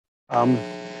Um,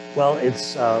 well,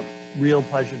 it's a real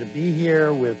pleasure to be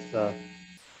here with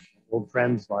old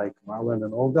friends like Marlon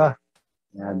and Olga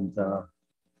and up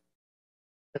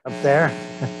there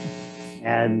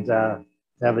and to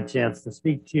have a chance to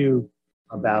speak to you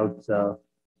about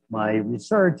my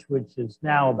research, which is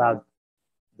now about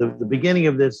the beginning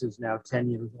of this is now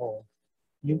 10 years old.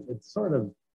 It's sort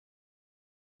of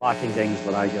blocking things,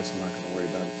 but I guess I'm not going to worry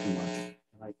about it too much.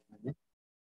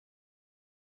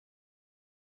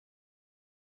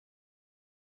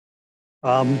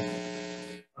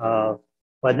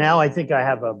 But now I think I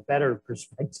have a better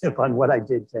perspective on what I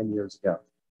did 10 years ago.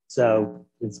 So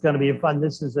it's going to be fun.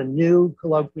 This is a new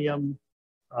colloquium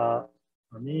for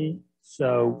me.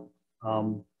 So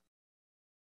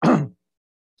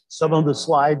some of the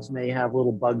slides may have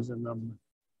little bugs in them.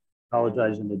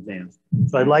 Apologize in advance.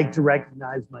 So I'd like to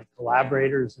recognize my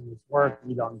collaborators in this work,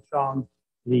 Yidong Chong,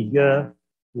 Li Ge,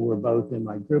 who were both in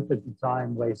my group at the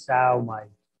time, Wei Sao, my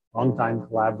longtime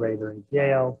collaborator at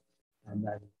Yale, and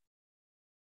then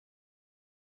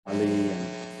Ali, and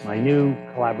my new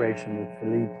collaboration with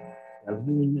Philippe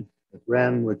Delhoun at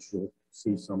Rennes, which you'll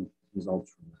see some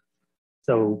results from that.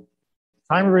 So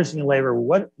time reversing laser,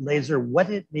 what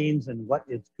it means and what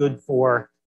it's good for,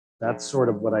 that's sort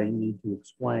of what I need to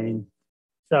explain.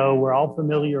 So we're all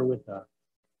familiar with a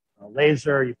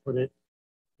laser. You put it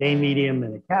gain medium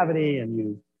in a cavity and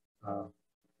you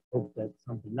hope that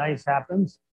something nice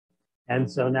happens. And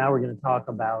so now we're going to talk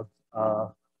about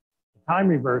the time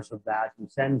reverse of that. You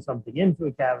send something into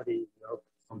a cavity, you hope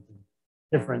something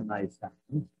different, nice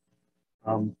happens.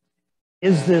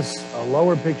 Is this a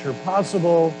lower picture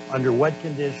possible? Under what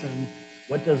conditions?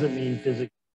 What does it mean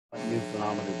physically? What new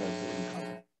phenomena does it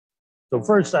encounter? So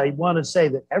first, I want to say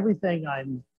that everything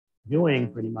I'm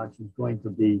doing pretty much is going to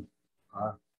be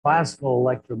classical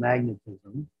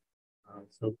electromagnetism.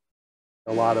 So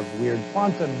a lot of weird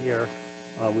quantum here,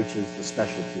 which is the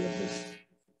specialty of this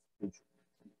feature.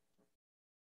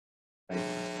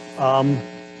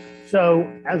 Okay. So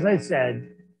as I said,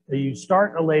 you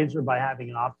start a laser by having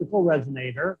an optical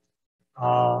resonator,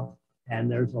 and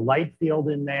there's a light field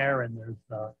in there, and there's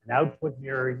an output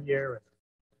mirror here, and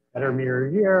a better mirror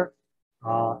here.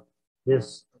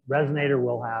 This resonator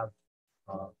will have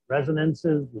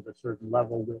resonances with a certain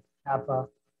level with kappa,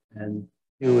 and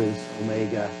Q is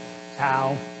omega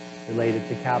tau related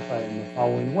to kappa in the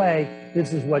following way.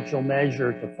 This is what you'll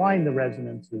measure to find the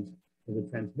resonances for the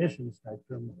transmission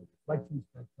spectrum or reflection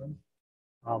spectrum.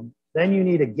 Then you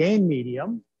need a gain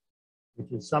medium,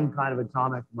 which is some kind of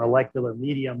atomic molecular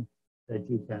medium that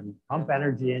you can pump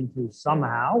energy into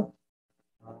somehow.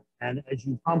 And as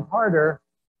you pump harder,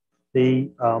 the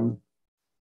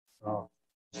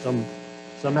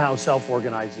somehow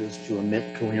self-organizes to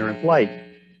emit coherent light.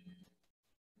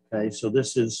 Okay, so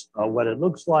this is what it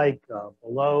looks like.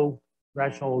 Below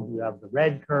threshold, you have the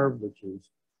red curve, which is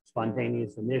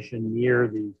spontaneous emission near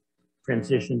the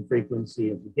transition frequency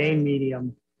of the gain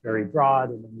medium, very broad,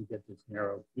 and then you get this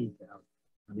narrow peak out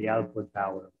on the output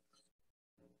power.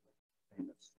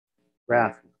 Famous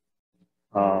graph.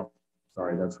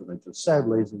 Sorry, that's what I just said,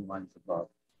 lasing lines above.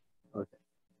 Okay.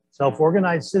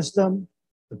 Self-organized system.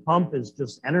 The pump is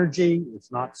just energy.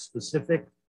 It's not specific.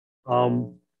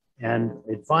 And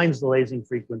it finds the lasing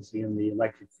frequency in the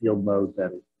electric field mode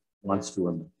that it wants to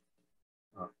emit.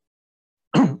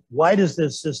 Why does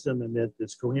this system emit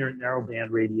this coherent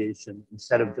narrowband radiation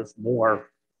instead of just more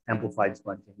amplified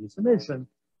spontaneous emission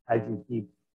as you keep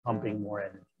pumping more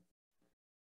energy?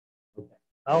 Okay.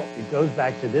 Well, it goes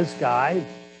back to this guy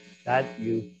that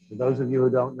for those of you who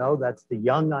don't know, that's the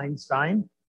young Einstein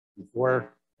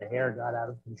before the hair got out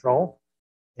of control.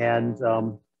 And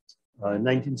in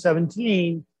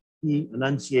 1917, he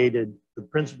enunciated the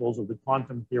principles of the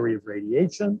quantum theory of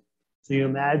radiation. So you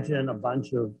imagine a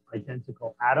bunch of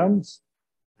identical atoms,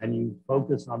 and you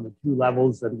focus on the two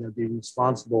levels that are going to be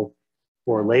responsible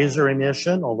for laser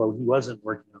emission, although he wasn't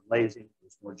working on lasing, it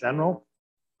was more general.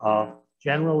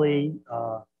 Generally,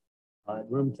 at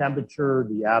room temperature,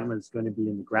 the atom is going to be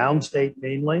in the ground state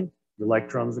mainly. The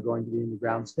electrons are going to be in the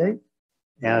ground state.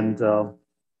 And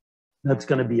that's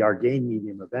going to be our gain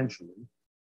medium eventually.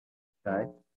 Okay.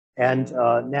 And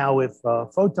now if a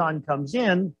photon comes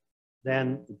in,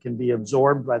 then it can be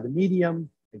absorbed by the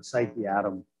medium, excite the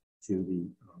atom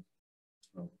to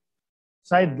the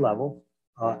excited level.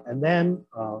 And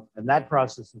that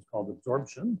process is called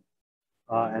absorption.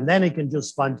 And then it can just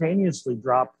spontaneously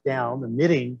drop down,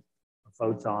 emitting a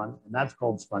photon, and that's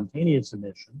called spontaneous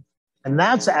emission. And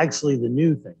that's actually the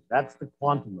new thing. That's the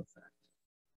quantum effect.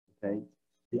 Okay.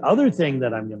 The other thing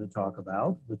that I'm going to talk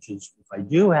about, which is if I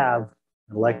do have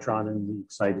an electron in the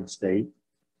excited state,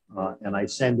 and I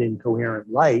send in coherent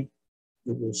light,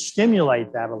 it will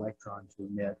stimulate that electron to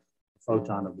emit a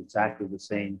photon of exactly the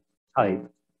same type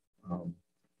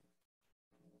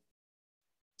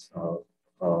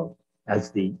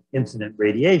as the incident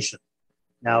radiation.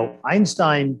 Now,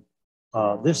 Einstein,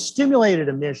 this stimulated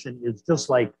emission is just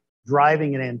like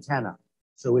driving an antenna.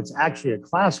 So it's actually a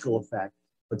classical effect,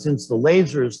 but since the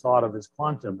laser is thought of as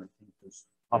quantum, I think there's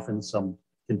often some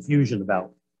confusion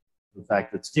about the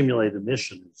fact that stimulated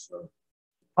emission is a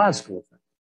classical effect.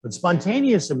 But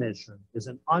spontaneous emission is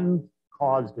an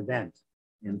uncaused event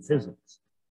in physics.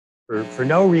 For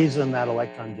no reason, that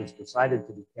electron just decided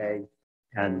to decay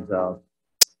and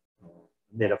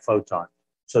emit a photon.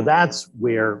 So that's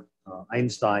where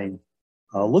Einstein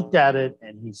looked at it,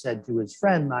 and he said to his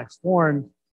friend, Max Born,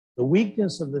 the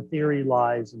weakness of the theory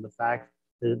lies in the fact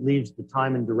that it leaves the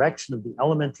time and direction of the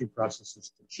elementary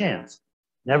processes to chance.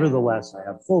 Nevertheless, I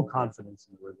have full confidence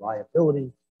in the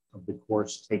reliability of the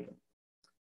course taken.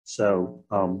 So,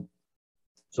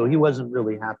 so he wasn't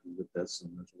really happy with this,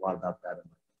 and there's a lot about that in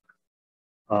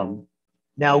my book.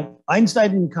 Now,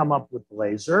 Einstein didn't come up with the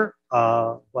laser,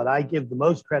 but I give the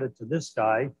most credit to this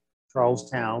guy,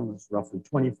 Charles Towne, was roughly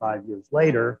 25 years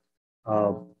later,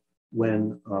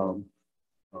 when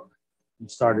he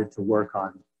started to work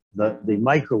on the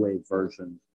microwave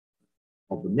version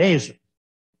of the maser.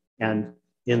 And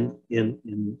in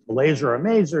the laser or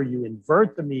maser, you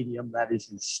invert the medium, that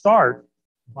is, you start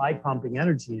by pumping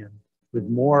energy in with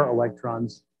more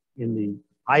electrons in the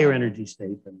higher energy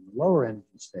state than the lower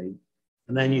energy state.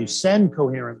 And then you send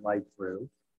coherent light through,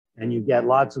 and you get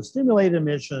lots of stimulated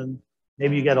emission.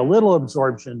 Maybe you get a little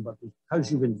absorption, but because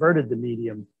you've inverted the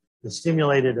medium, the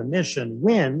stimulated emission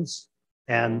wins,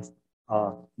 and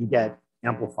you get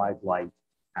amplified light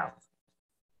out.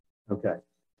 Okay,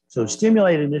 so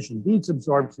stimulated emission beats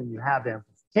absorption, you have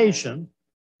amplification,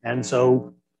 and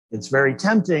so it's very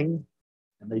tempting,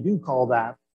 and they do call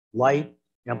that light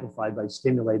amplified by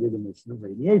stimulated emission of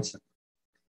radiation.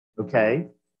 Okay,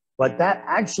 but that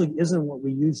actually isn't what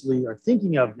we usually are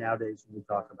thinking of nowadays when we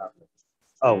talk about this.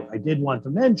 Oh, I did want to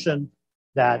mention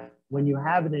that when you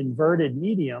have an inverted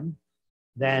medium,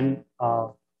 then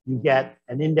you get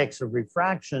an index of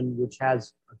refraction, which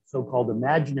has a so-called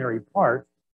imaginary part,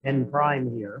 n prime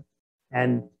here.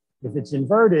 And if it's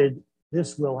inverted,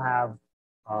 this will have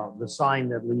the sign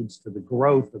that leads to the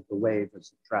growth of the wave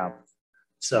as it travels.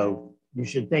 So you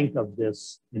should think of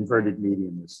this inverted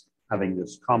medium as having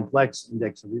this complex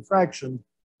index of refraction.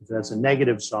 If that's a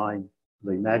negative sign,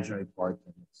 the imaginary part,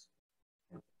 then it's.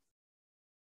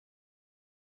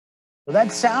 So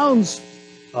that sounds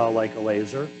like a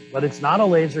laser, but it's not a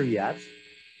laser yet,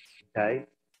 okay?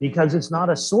 Because it's not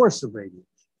a source of radiation.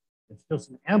 It's just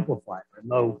an amplifier. And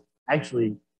though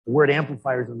actually the word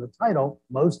amplifier is in the title,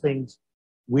 most things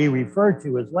we refer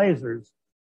to as lasers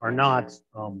are not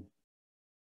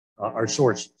our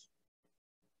sources,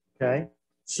 okay?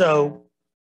 So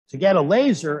to get a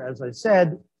laser, as I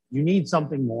said, you need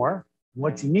something more.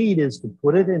 What you need is to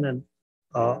put it in an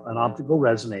optical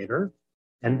resonator,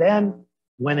 and then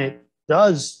when it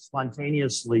does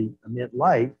spontaneously emit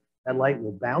light, that light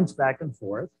will bounce back and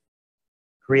forth,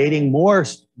 creating more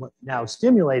now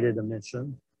stimulated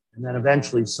emission, and then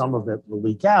eventually some of it will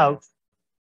leak out,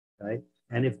 okay?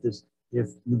 And if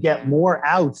you get more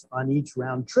out on each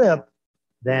round trip,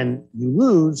 then you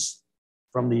lose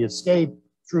from the escape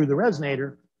through the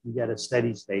resonator, you get a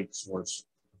steady state source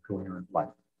of coherent light.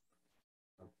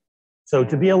 So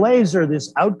to be a laser,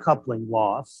 this outcoupling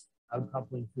loss,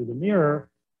 outcoupling through the mirror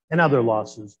and other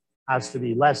losses, has to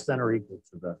be less than or equal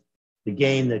to the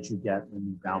gain that you get when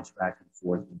you bounce back and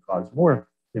forth and cause more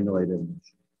stimulated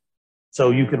emission.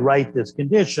 So you could write this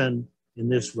condition in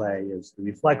this way as the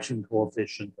reflection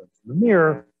coefficient of the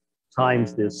mirror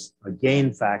times this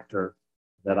gain factor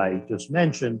that I just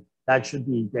mentioned. That should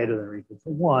be greater than or equal to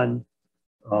 1.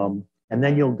 And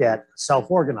then you'll get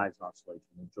self-organized oscillation.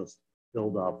 It'll just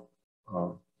build up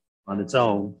on its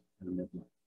own and emit light.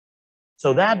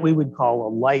 So that we would call a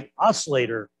light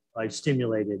oscillator by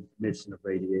stimulated emission of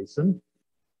radiation.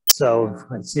 So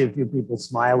I see a few people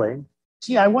smiling.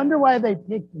 Gee, I wonder why they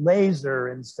picked laser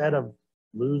instead of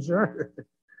loser.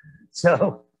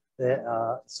 So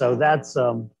that's,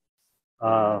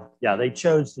 yeah, they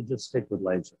chose to just stick with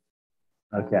laser.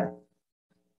 Okay.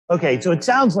 Okay, so it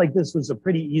sounds like this was a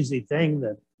pretty easy thing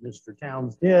that Mr.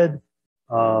 Townes did.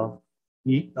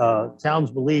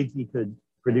 Townes believed he could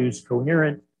produce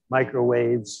coherent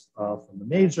microwaves from the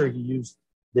maser. He used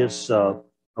this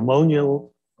ammonia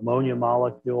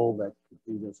molecule that could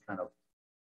do this kind of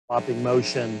popping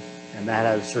motion, and that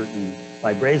has certain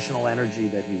vibrational energy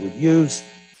that he would use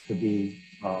to be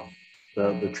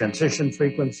the transition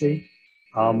frequency.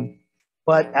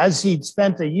 But as he'd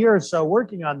spent a year or so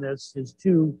working on this, his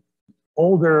two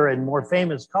older and more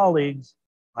famous colleagues,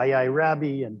 Ayai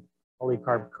Rabi and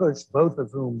Polikarp Kush, both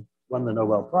of whom won the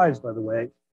Nobel Prize, by the way,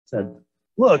 said,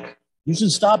 look, you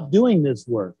should stop doing this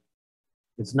work.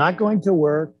 It's not going to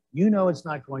work. You know it's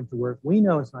not going to work. We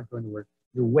know it's not going to work.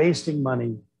 You're wasting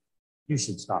money. You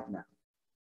should stop now.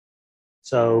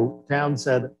 So Town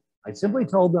said, I simply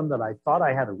told them that I thought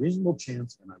I had a reasonable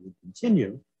chance and I would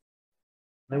continue.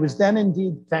 I was then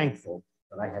indeed thankful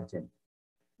that I had tenure.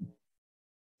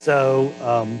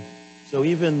 So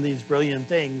even these brilliant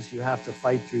things, you have to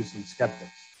fight through some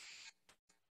skeptics.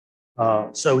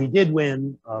 So he did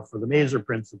win for the Maser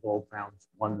principle. Town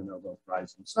won the Nobel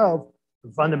Prize himself.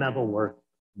 The fundamental work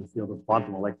in the field of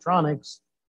quantum electronics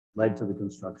led to the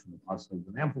construction of oscillators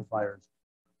and amplifiers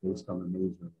based on the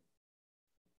Maser.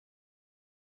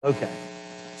 Okay,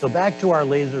 so back to our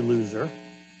laser loser.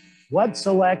 What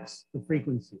selects the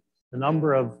frequencies? The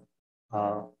number of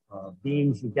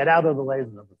beams you get out of the laser,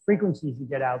 the number of frequencies you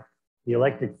get out, the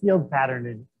electric field pattern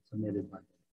is emitted by it.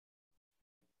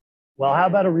 Well, how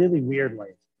about a really weird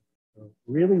laser? A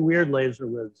really weird laser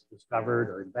was discovered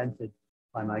or invented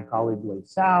by my colleague Wei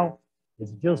Cao.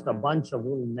 It's just a bunch of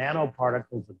little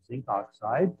nanoparticles of zinc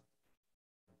oxide,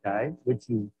 okay, which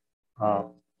you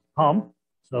pump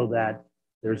so that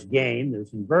there's gain,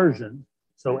 there's inversion.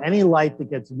 So any light that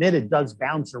gets emitted does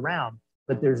bounce around,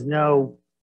 but there's no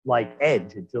like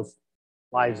edge. It just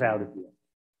flies out at the end.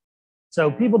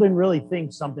 So people didn't really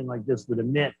think something like this would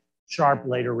emit sharp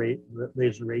laser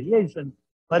radiation,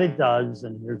 but it does.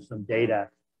 And here's some data.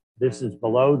 This is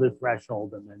below the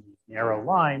threshold, and then these narrow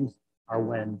lines are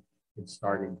when it's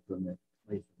starting to emit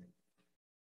laser radiation.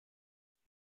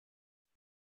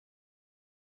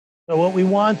 So what we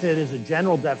wanted is a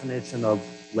general definition of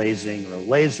lasing or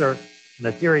laser, and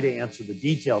a theory to answer the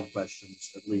detailed questions,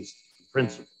 at least in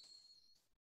principle.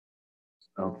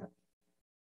 Okay.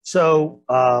 So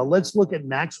let's look at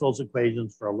Maxwell's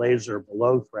equations for a laser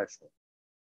below threshold.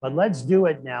 But let's do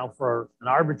it now for an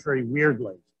arbitrary weird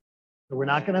laser. So we're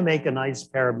not going to make a nice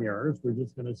pair of mirrors. We're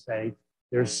just going to say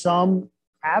there's some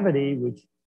cavity, which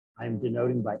I'm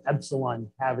denoting by epsilon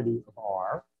cavity of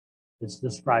R. This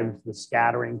describes the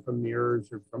scattering from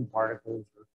mirrors or from particles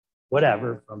or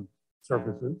whatever from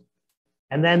surfaces.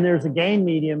 And then there's a gain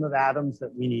medium of atoms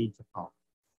that we need to pump.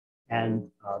 And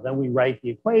then we write the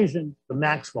equation, the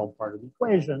Maxwell part of the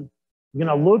equation. We're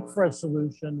going to look for a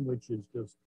solution which is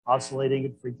just oscillating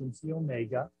at frequency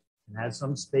omega and has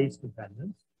some space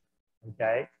dependence.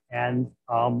 Okay. And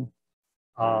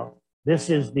this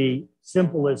is the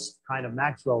simplest kind of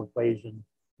Maxwell equation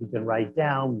you can write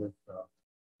down with the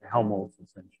Helmholtz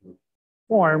essentially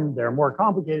form. There are more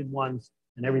complicated ones,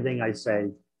 and everything I say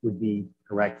would be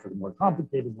correct for the more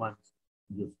complicated ones,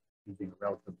 just using a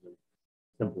relatively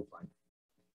simplified.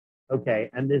 Okay,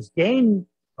 and this gain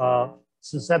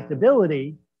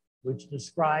susceptibility, which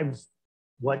describes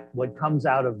what comes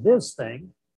out of this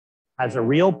thing, has a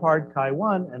real part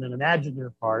chi1 and an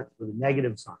imaginary part with a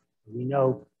negative sign. We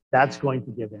know that's going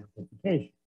to give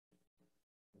amplification.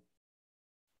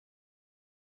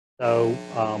 So,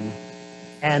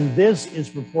 and this is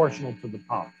proportional to the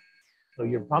pump. So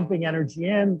you're pumping energy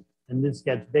in, and this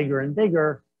gets bigger and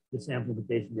bigger. This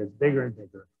amplification gets bigger and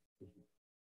bigger.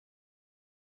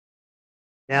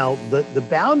 Now, the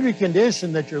boundary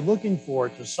condition that you're looking for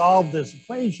to solve this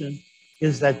equation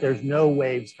is that there's no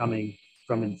waves coming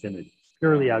from infinity,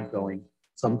 purely outgoing,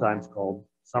 sometimes called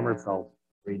Sommerfeld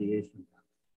radiation.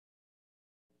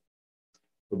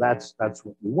 So that's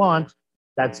what we want.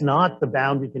 That's not the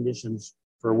boundary conditions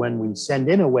for when we send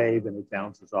in a wave and it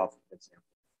bounces off of its amplitude.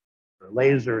 For a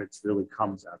laser, it really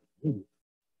comes out immediately.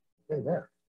 Okay, there.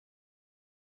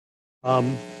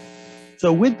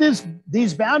 So with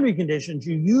these boundary conditions,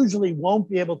 you usually won't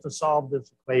be able to solve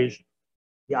this equation.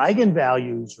 The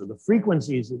eigenvalues or the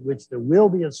frequencies at which there will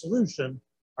be a solution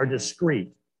are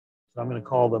discrete. So I'm going to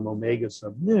call them omega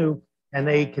sub nu, and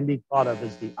they can be thought of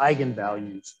as the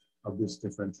eigenvalues of this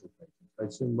differential equation. I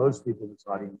assume most people in this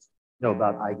audience know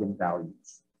about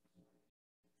eigenvalues.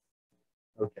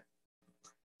 Okay.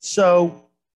 So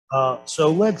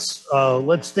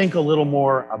let's think a little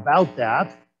more about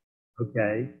that.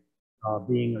 Okay.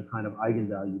 Being a kind of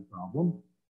eigenvalue problem.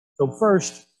 So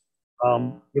first,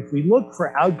 if we look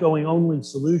for outgoing only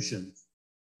solutions,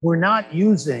 we're not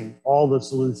using all the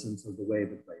solutions of the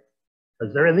wave equation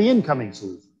because they're the incoming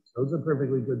solutions. Those are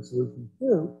perfectly good solutions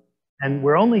too. And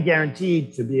we're only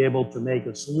guaranteed to be able to make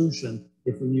a solution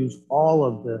if we use all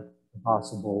of the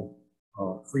possible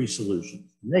free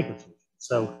solutions to make a solution.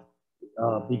 So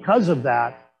because of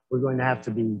that, we're going to have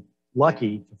to be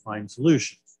lucky to find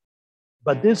solutions.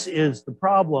 But this is the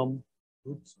problem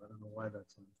oops, I don't know why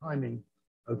that's on timing.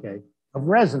 Okay, of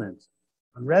resonance.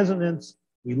 On resonance,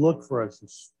 we look for a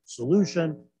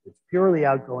solution. It's purely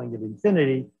outgoing at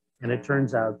infinity. And it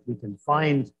turns out we can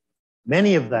find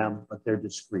many of them, but they're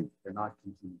discrete. They're not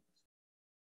continuous.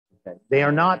 Okay. They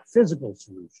are not physical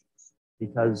solutions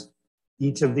because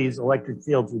each of these electric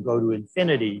fields will go to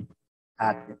infinity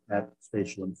at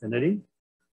spatial infinity.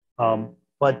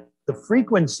 But the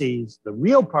frequencies, the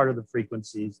real part of the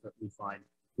frequencies that we find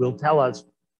will tell us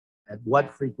at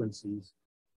what frequencies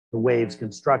the waves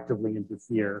constructively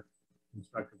interfere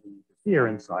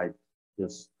inside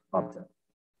this object.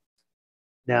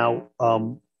 Now,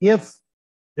 if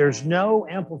there's no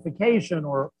amplification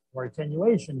or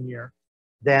attenuation here,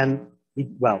 then,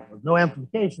 with no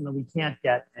amplification, then we can't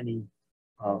get any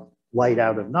light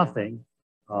out of nothing.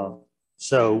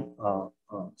 So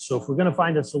if we're going to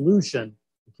find a solution,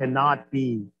 it cannot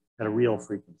be at a real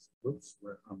frequency. Whoops,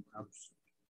 I'm out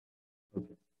of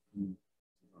okay.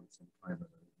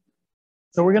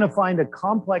 So we're going to find a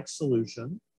complex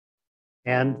solution,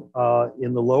 and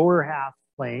in the lower half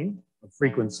plane of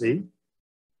frequency,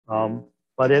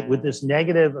 but with this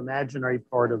negative imaginary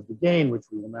part of the gain, which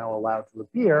we will now allow to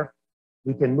appear,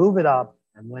 we can move it up,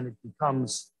 and when it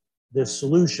becomes this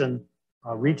solution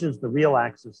reaches the real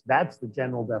axis, that's the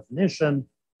general definition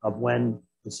of when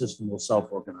the system will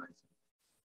self-organize.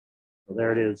 So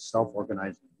there it is,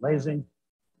 self-organizing lasing.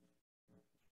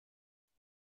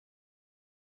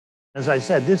 As I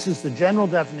said, this is the general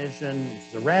definition.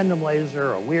 It's a random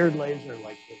laser, a weird laser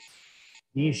like this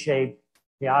D-shaped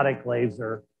chaotic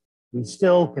laser. We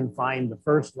still can find the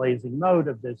first lasing mode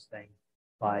of this thing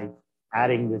by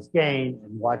adding this gain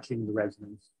and watching the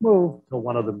resonance move till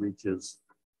one of them reaches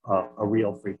a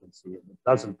real frequency, and it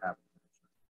doesn't have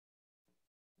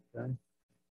it. Okay.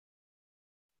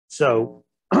 So,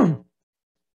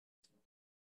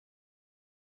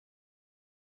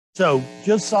 so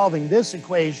just solving this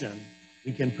equation,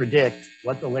 we can predict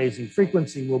what the lasing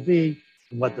frequency will be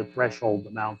and what the threshold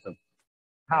amount of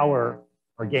power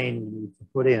or gain we need to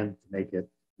put in to make it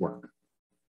work.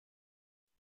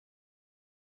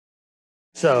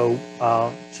 So,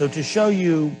 so to show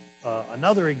you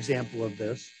another example of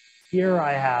this, here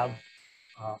I have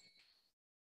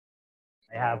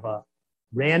a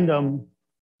random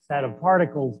set of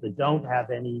particles that don't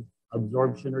have any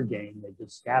absorption or gain. They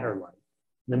just scatter light.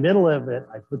 In the middle of it,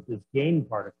 I put this gain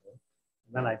particle,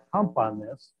 and then I pump on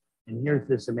this, and here's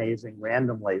this amazing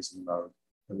random lasing mode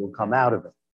that will come out of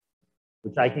it,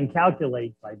 which I can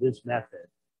calculate by this method.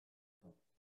 And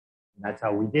that's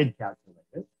how we did calculate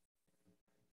it.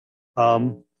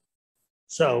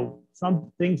 So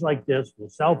some things like this will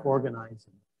self-organize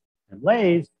and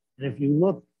lase. And if you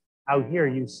look out here,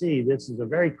 you see this is a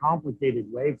very complicated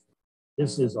wave.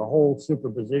 This is a whole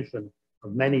superposition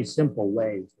of many simple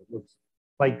waves that looks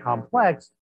quite complex,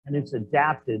 and it's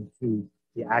adapted to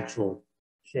the actual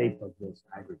shape of this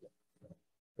aggregate.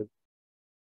 So,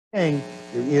 there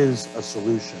is a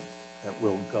solution that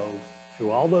will go through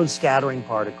all those scattering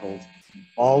particles.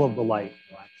 All of the light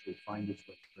will actually find its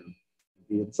way through and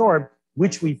be absorbed,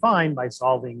 which we find by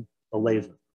solving the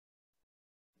laser.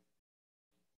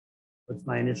 What's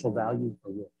my initial value for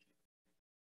which?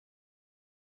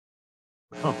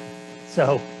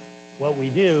 So what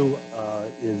we do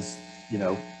is,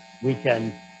 we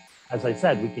can, as I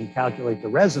said, we can calculate the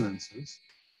resonances,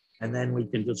 and then we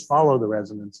can just follow the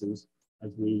resonances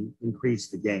as we increase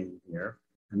the gain here,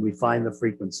 and we find the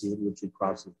frequency at which it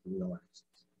crosses the real axis.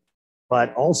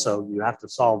 But also, you have to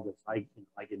solve this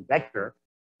eigenvector,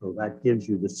 so that gives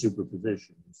you the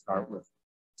superposition. You start with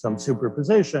some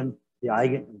superposition.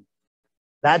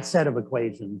 That set of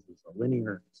equations is a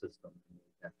linear system. You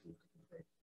have to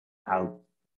out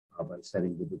by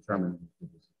setting the determinant of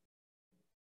this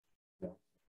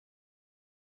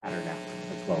pattern out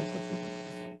as well as the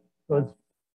frequency. So let's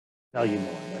tell you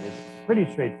more, but it's pretty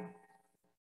straightforward.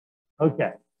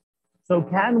 Okay, so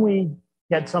can we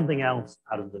get something else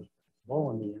out of this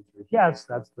principle? And the answer is yes.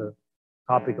 That's the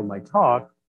topic of my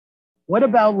talk. What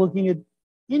about looking at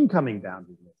incoming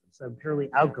boundary limits and purely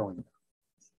outgoing boundary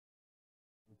limits?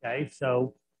 Okay,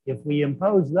 so if we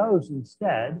impose those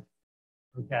instead,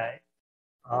 okay,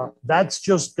 that's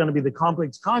just going to be the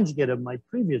complex conjugate of my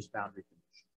previous boundary condition.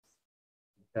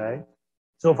 Okay,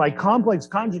 so if I complex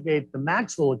conjugate the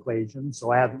Maxwell equation,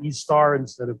 so I have E star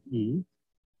instead of E,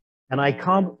 and I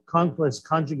complex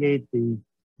conjugate the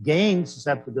gain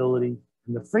susceptibility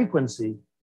and the frequency,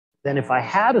 then if I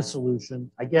had a solution,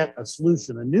 I get a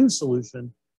solution, a new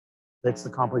solution that's the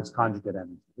complex conjugate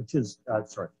energy, which is,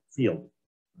 field,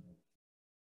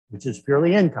 which is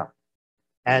purely incoming.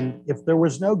 And if there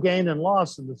was no gain and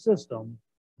loss in the system,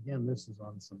 again, this is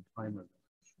on some timer.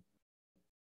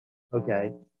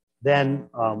 okay, then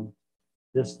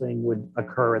this thing would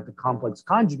occur at the complex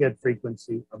conjugate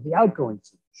frequency of the outgoing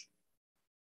solution.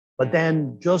 But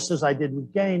then, just as I did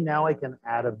with gain, now I can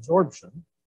add absorption,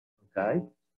 okay?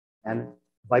 And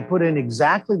if I put in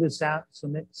exactly the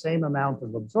same amount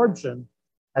of absorption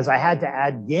as I had to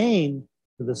add gain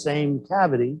to the same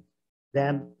cavity,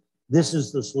 then this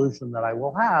is the solution that I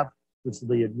will have, which will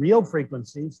be at real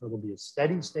frequency, so it'll be a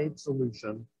steady state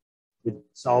solution with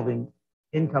solving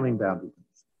incoming boundary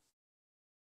conditions.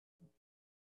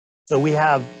 So we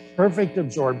have perfect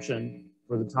absorption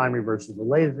for the time reversible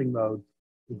lasing mode.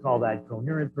 We call that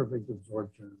coherent perfect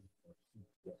absorption.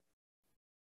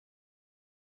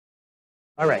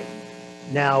 All right,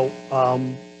 now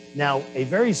a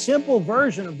very simple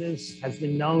version of this has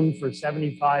been known for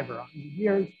 75 or 100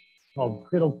 years, called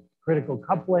critical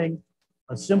coupling.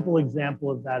 A simple example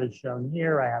of that is shown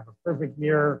here. I have a perfect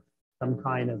mirror, some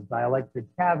kind of dielectric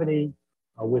cavity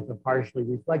with a partially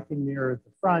reflecting mirror at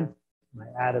the front. I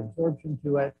add absorption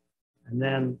to it, and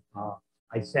then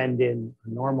I send in a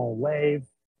normal wave.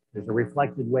 There's a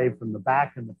reflected wave from the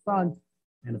back and the front,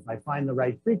 and if I find the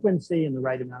right frequency and the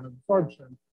right amount of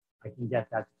absorption, I can get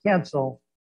that to cancel,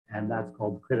 and that's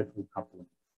called critical coupling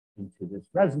into this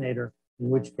resonator, in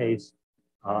which case,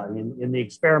 in the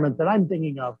experiment that I'm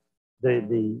thinking of,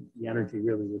 the energy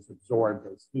really was absorbed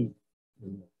as heat.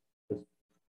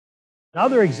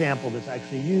 Another example that's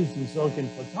actually used in silicon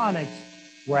photonics,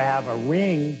 where I have a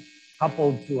ring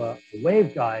coupled to a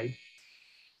waveguide,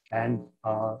 and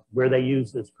where they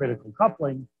use this critical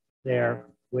coupling there,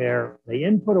 where they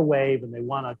input a wave and they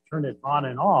want to turn it on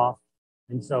and off.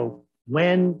 And so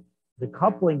when the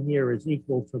coupling here is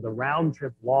equal to the round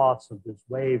trip loss of this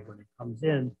wave when it comes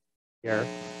in here,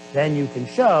 then you can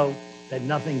show that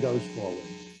nothing goes forward.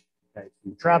 Okay, so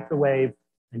you trap the wave,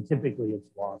 and typically it's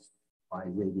lost by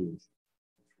radiation.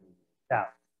 Yeah.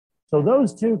 So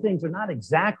those two things are not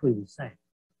exactly the same.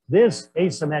 This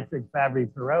asymmetric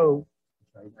Fabry-Perot,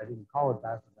 which I didn't call it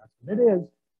that, but that's what it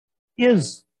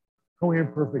is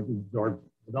coherent perfect absorption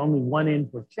with only one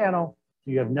input channel, so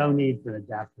you have no need for an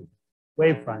adaptive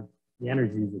wavefront. The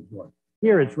energy is absorbed.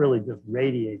 Here, it's really just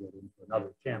radiated into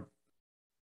another channel.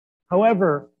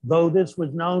 However, though this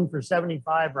was known for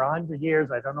 75 or 100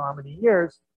 years, I don't know how many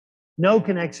years, no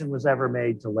connection was ever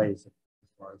made to laser, as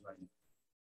far as I know.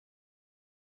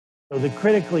 So the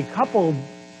critically coupled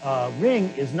ring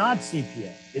is not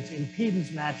CPA. It's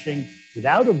impedance matching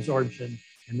without absorption,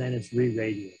 and then it's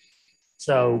re-radiated.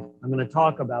 So I'm going to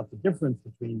talk about the difference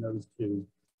between those two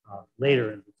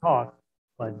later in the talk,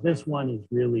 but this one is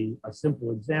really a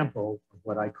simple example of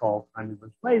what I call time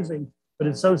reverse lasing, but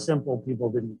it's so simple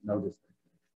people didn't notice it.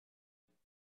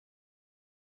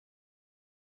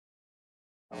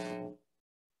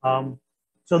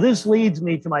 So this leads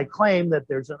me to my claim that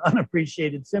there's an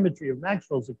unappreciated symmetry of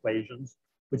Maxwell's equations,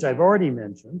 which I've already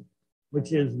mentioned,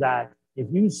 which is that if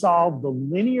you solve the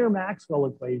linear Maxwell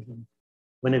equation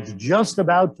when it's just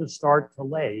about to start to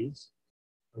laze,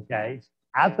 okay,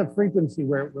 at the frequency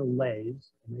where it will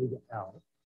laze, omega L,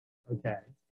 okay,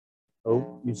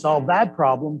 so you solve that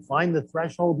problem, find the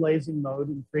threshold lasing mode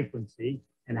and frequency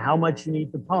and how much you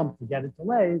need to pump to get it to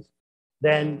laze,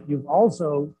 then you've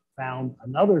also found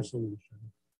another solution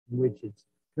in which it's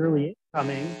purely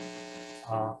incoming,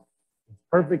 it's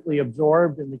perfectly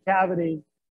absorbed in the cavity,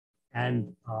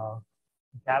 and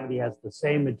the cavity has the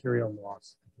same material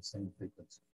loss at the same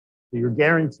frequency. So you're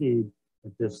guaranteed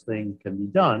that this thing can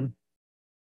be done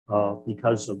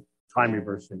because of time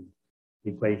reversing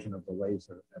the equation of the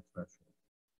laser at threshold.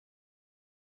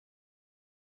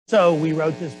 So we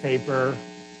wrote this paper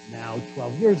now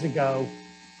 12 years ago,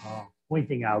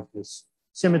 pointing out this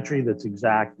symmetry that's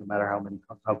exact no matter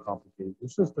how complicated the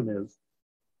system is.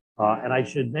 And I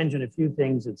should mention a few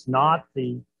things. It's not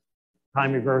the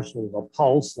time reversal of a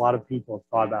pulse. A lot of people have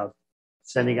thought about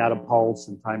sending out a pulse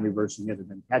and time reversing it and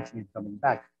then catching it coming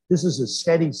back. This is a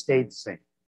steady state sink.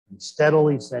 I'm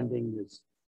steadily sending this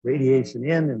radiation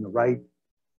in the right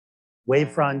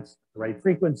wavefront, the right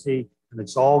frequency, and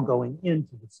it's all going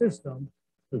into the system.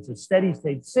 So it's a steady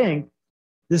state sink.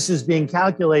 This is being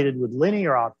calculated with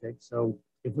linear optics. So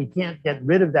if we can't get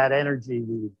rid of that energy,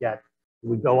 we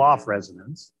would go off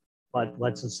resonance. But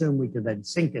let's assume we can then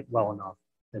sink it well enough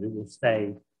that it will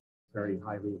stay very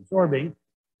highly absorbing.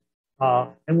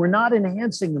 And we're not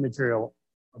enhancing the material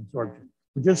absorption.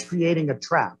 We're just creating a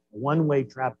trap, a one-way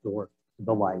trap door to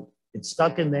the light. It's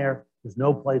stuck in there. There's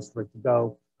no place for it to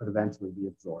go, but eventually be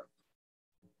absorbed.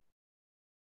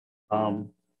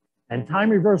 And time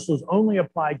reversal is only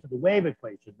applied to the wave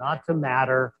equation, not to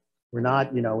matter. We're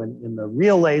not, in the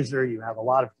real laser, you have a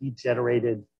lot of heat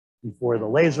generated before the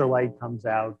laser light comes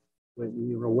out.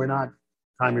 We're not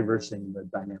time reversing the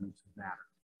dynamics of matter,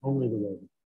 only the wave.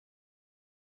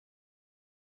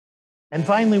 And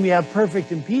finally, we have perfect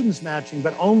impedance matching,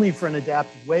 but only for an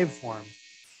adapted waveform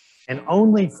and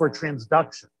only for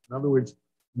transduction. In other words,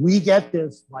 we get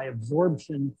this by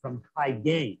absorption from high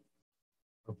gain,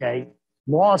 okay?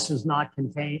 Loss is not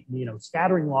contained,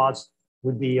 scattering loss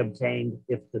would be obtained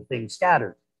if the thing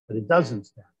scattered, but it doesn't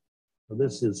scatter. So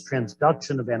this is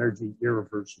transduction of energy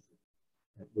irreversibly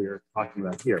that we're talking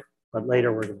about here, but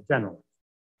later we're going to generalize.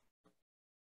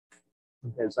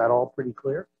 Okay, is that all pretty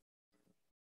clear?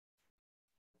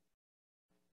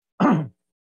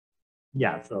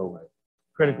 Yeah, so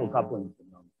critical coupling.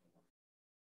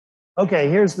 Okay,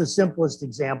 here's the simplest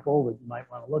example that you might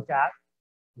want to look at,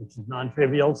 which is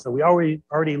non-trivial. So we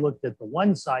already looked at the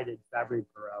one-sided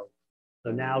Fabry-Perot.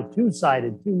 So now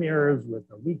two-sided, two mirrors with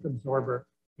a weak absorber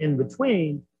in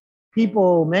between.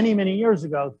 People many, many years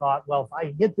ago thought, well, if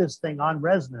I hit this thing on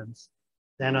resonance,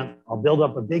 then I'll build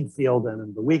up a big field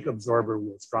and the weak absorber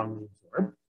will strongly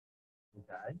absorb.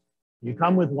 Okay. You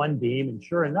come with one beam and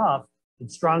sure enough,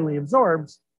 it strongly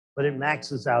absorbs, but it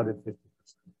maxes out at 50%.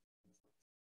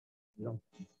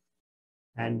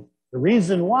 And the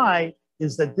reason why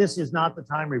is that this is not the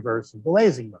time reverse of the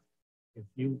lasing mode.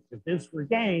 If this were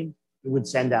gain, it would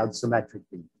send out symmetric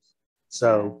beams.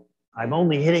 So I'm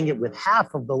only hitting it with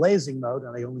half of the lasing mode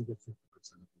and I only get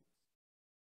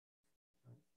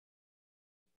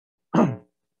 50%.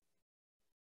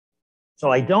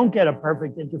 So I don't get a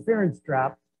perfect interference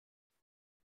trap.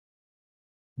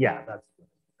 Yeah, that's the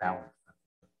balance.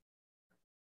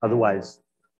 Otherwise,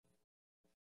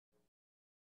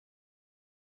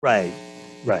 right.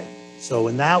 So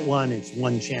in that one, it's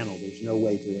one channel. There's no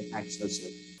way to access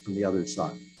it from the other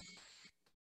side.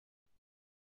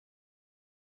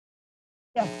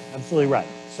 Yeah, absolutely right.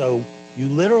 So you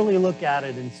literally look at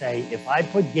it and say, if I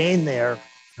put gain there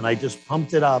and I just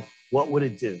pumped it up, what would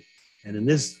it do? And in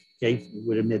this case, it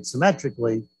would emit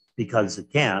symmetrically because it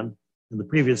can. In the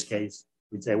previous case,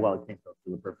 we'd say, well, it can't go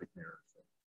through the perfect mirror.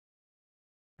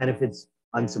 And if it's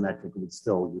unsymmetric, it would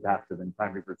still, you'd have to then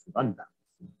time reverse with unbound.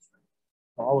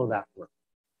 All of that work.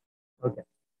 Okay.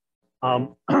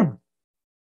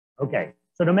 Okay.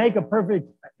 So to make a perfect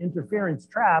interference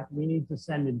trap, we need to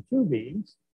send in two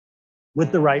beams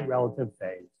with the right relative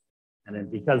phase. And then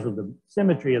because of the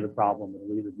symmetry of the problem,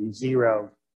 it'll either be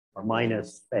 0 or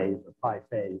minus phase or pi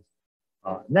phase.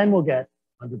 And then we'll get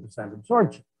 100%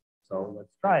 absorption. So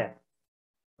let's try it.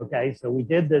 Okay, so we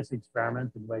did this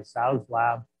experiment in Wei Sao's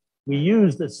lab. We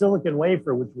used a silicon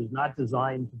wafer, which was not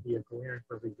designed to be a coherent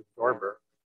perfect absorber,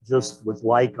 just was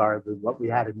like what we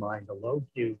had in mind, a low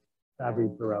Q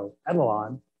Fabry-Perot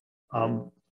etalon.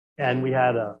 And we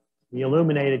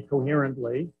illuminated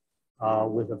coherently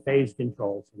with a phase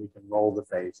control, so we can roll the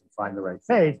phase and find the right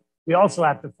phase. We also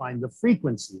have to find the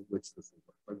frequency at which this will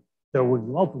work. There were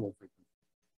multiple frequencies.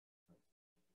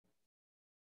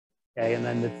 Okay, and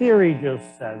then the theory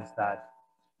just says that,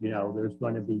 there's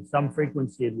going to be some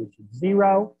frequency at which it's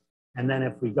 0. And then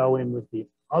if we go in with the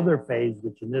other phase,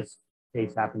 which in this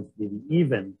case happens to be the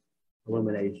even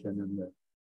illumination, and the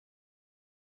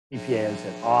PPA is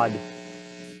at odd,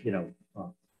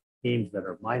 beams that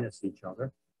are minus each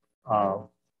other.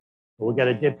 We'll get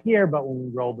a dip here, but when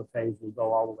we roll the phase, we'll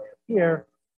go all the way up here.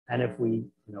 And if we,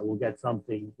 we'll get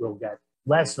something, we'll get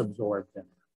less absorbed than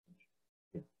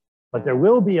that. But there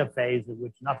will be a phase in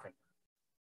which nothing.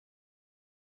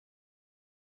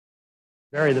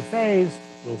 Vary the phase,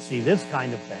 we'll see this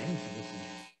kind of thing. So this is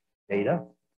data,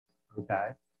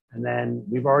 okay? And then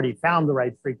we've already found the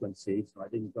right frequency, so I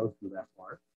didn't go through that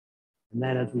part. And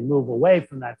then as we move away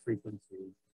from that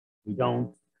frequency, we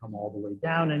don't come all the way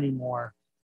down anymore.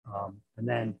 And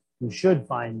then we should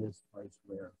find this place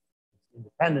where it's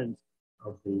independent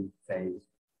of the phase,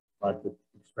 but the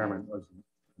experiment wasn't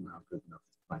good enough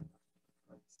to find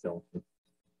that. It's still the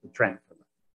trend for that.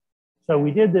 So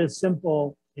we did this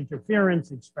simple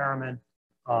interference experiment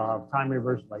of time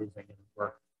reverse lasing, and it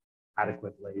worked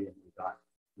adequately, and we got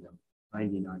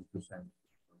 99%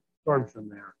 absorption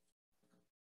there.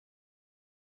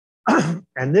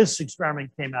 And this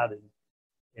experiment came out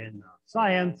in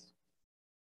Science,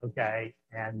 okay,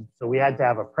 and so we had to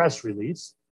have a press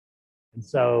release, and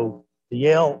so the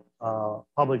Yale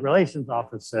Public Relations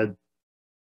Office said,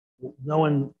 no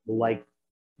one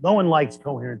likes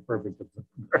coherent perfect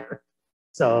absorber.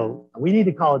 So we need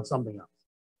to call it something else.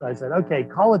 So I said, okay,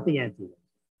 call it the anti-laser.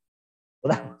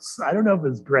 Well, that was, I don't know if it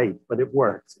was great, but it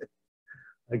worked.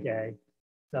 Okay,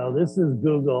 so this is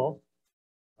Google,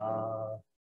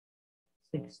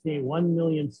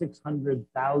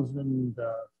 1,600,000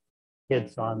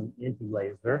 hits on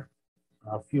anti-laser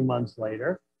a few months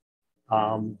later.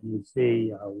 You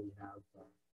see we have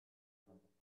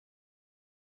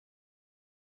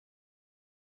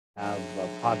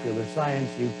Popular Science,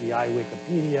 UPI,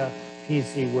 Wikipedia,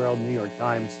 PC World, New York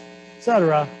Times,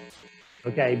 etc.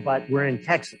 Okay, but we're in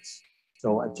Texas.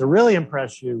 So to really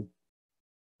impress you,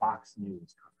 Fox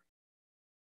News.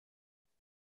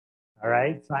 All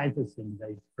right, scientists,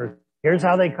 here's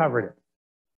how they covered it.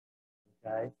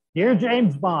 Okay, dear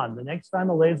James Bond, the next time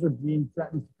a laser beam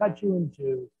threatens to cut you in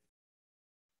two,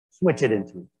 switch it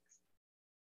into.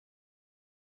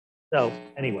 So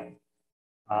anyway,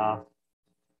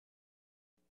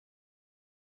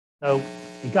 so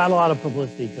we got a lot of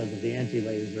publicity because of the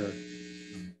anti-laser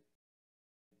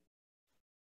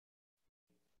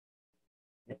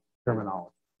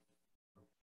terminology.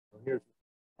 So here's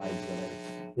the slide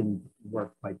that didn't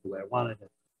work quite the way I wanted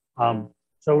it.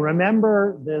 So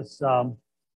remember this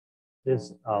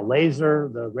this laser,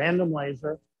 the random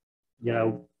laser. You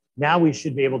know, now we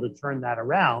should be able to turn that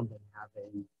around and have a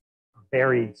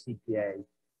buried CPA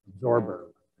absorber,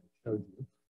 like I showed you.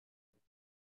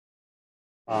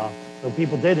 So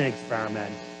people did an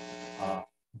experiment to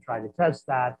try to test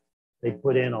that. They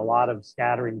put in a lot of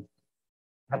scattering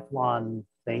Teflon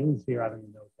things here. I don't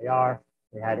even know what they are.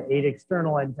 They had 8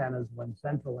 external antennas, 1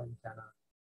 central antenna.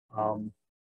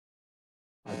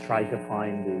 I tried to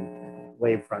find the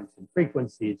wavefronts and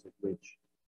frequencies at which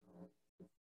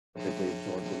typically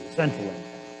absorbed in the central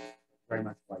antenna. Very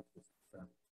much like this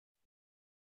experiment.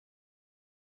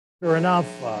 Sure enough,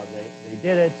 they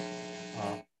did it.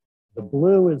 The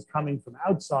blue is coming from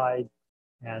outside,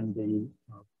 and the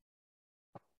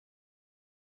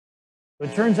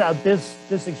it turns out this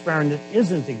experiment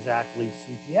isn't exactly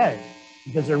CPA,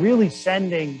 because they're really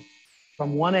sending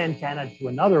from one antenna to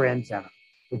another antenna,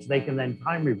 which they can then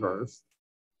time reverse.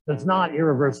 So it's not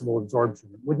irreversible absorption.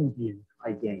 It wouldn't be in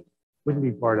high gain. It wouldn't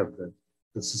be part of the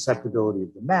susceptibility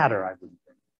of the matter, I wouldn't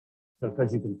think. So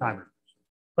because you can time reverse.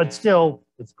 But still,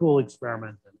 it's a cool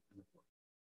experiment.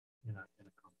 And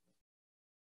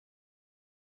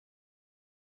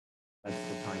that's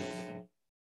the timing.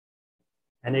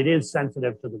 And it is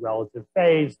sensitive to the relative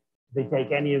phase. They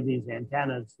take any of these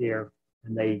antennas here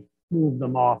and they move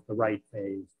them off the right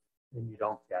phase, and you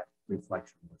don't get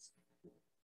reflectionless.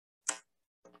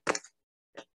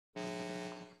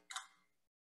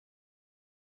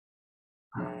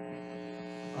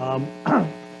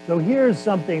 So here's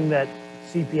something that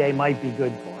CPA might be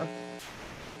good for.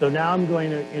 So now I'm going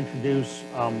to introduce,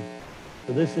 so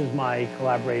this is my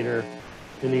collaborator,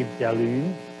 Philippe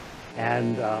Delune,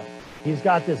 and he's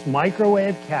got this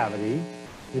microwave cavity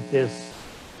with this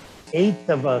 1/8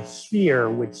 of a sphere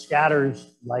which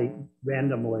scatters light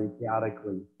randomly,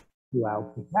 chaotically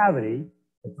throughout the cavity.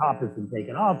 The top has been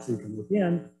taken off so you can look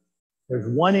in. There's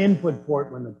one input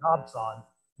port when the top's on.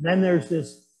 And then there's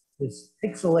this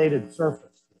pixelated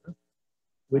surface here,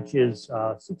 which is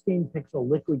 16 pixel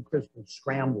liquid crystal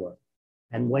scrambler.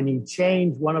 And when you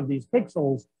change one of these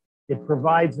pixels, it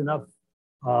provides enough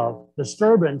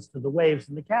disturbance to the waves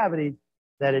in the cavity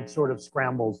that it sort of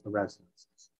scrambles the resonances.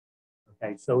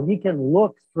 Okay, so he can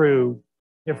look through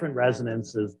different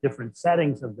resonances, different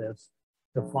settings of this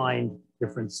to find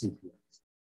different CPAs.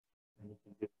 And you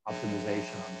can do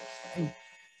optimization on this thing.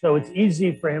 So it's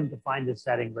easy for him to find a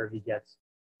setting where he gets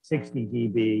 60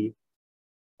 dB.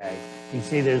 Okay, you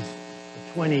see there's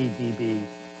a 20 dB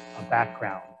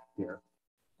background here.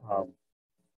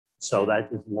 So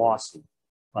that is lossy,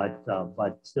 but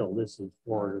still this is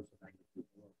 4 orders of magnitude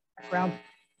below background.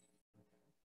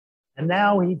 And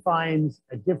now he finds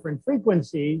at different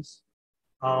frequencies,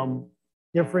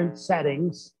 different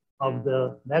settings of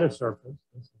the metasurface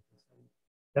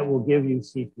that will give you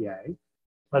CPA.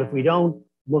 But if we don't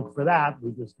look for that,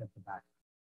 we just get the background.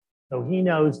 So he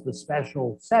knows the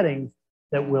special settings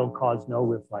that will cause no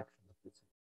reflection of this.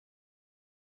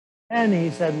 And he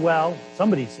said, well,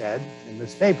 somebody said in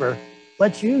this paper,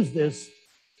 let's use this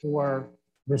for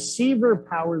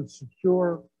receiver-powered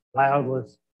secure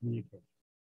wireless communication.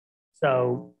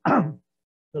 So,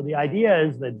 so the idea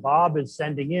is that Bob is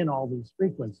sending in all these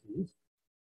frequencies.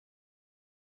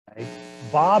 Okay?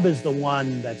 Bob is the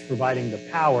one that's providing the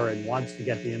power and wants to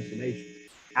get the information.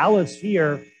 Alice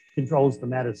here controls the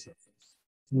metasurface.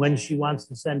 When she wants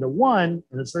to send a 1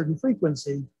 in a certain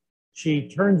frequency, she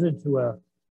turns it to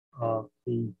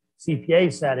the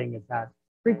CPA setting at that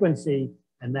frequency,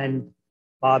 and then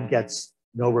Bob gets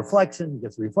no reflection,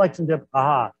 gets a reflection dip.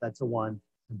 Aha, that's a 1.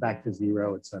 Back to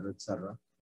 0, et cetera, et cetera.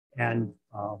 And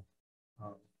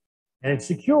it's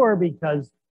secure because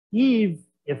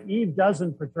if Eve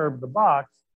doesn't perturb the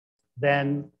box,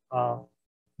 then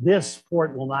this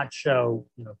port will not show,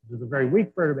 you know, there's a very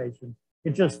weak perturbation,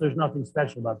 It's just there's nothing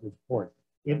special about this port.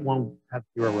 It won't have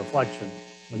zero reflection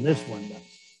when this one does.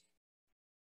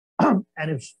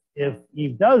 And if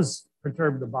Eve does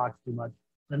perturb the box too much,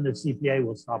 then the CPA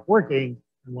will stop working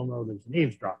and we'll know there's an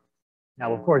eavesdropper.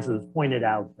 Now, of course, it was pointed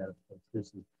out that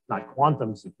this is not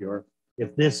quantum secure.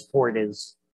 If this port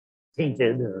is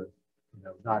tainted or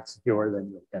not secure, then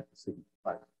you'll get the signal.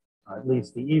 But at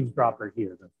least the eavesdropper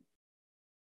here doesn't.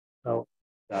 So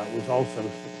it was also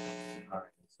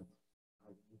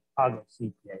toggle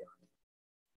CPA on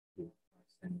to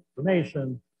send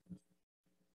information.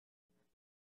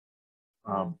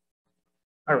 All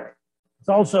right. It's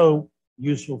also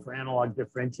useful for analog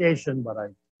differentiation, but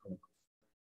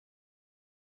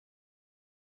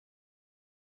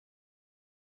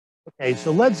okay,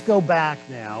 so let's go back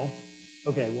now.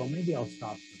 Okay, well, maybe I'll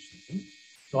stop for a second.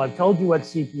 So I've told you what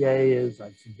CPA is.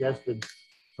 I've suggested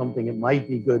something it might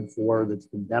be good for that's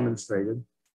been demonstrated.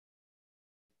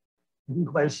 Any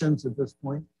questions at this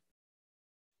point?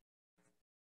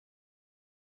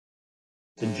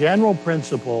 The general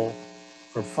principle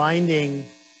for finding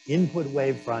input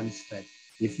wavefronts that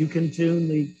if you can tune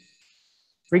the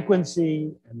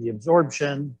frequency and the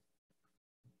absorption,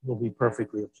 will be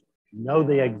perfectly absorbed. You know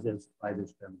they exist by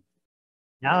this demonstration.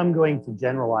 Now I'm going to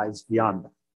generalize beyond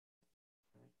that.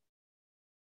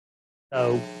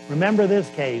 So remember this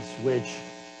case, which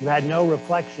you had no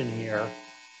reflection here,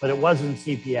 but it wasn't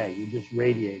CPA, you just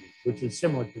radiated, which is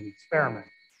similar to the experiment.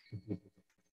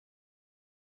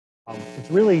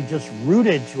 It's really just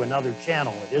routed to another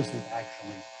channel. It isn't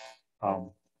actually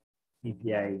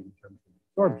CPA in terms of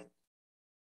absorption.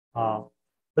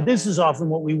 But this is often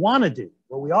what we want to do.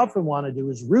 What we often want to do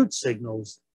is route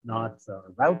signals, not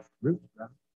route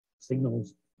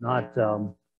signals, not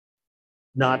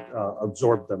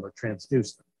absorb them or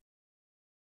transduce them.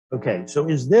 Okay, so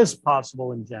is this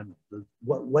possible in general?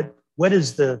 What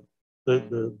is the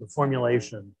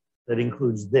formulation that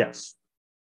includes this?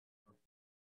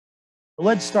 So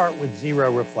let's start with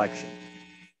zero reflection.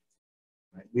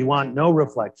 Right? We want no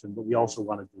reflection, but we also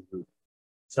want to do route.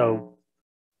 So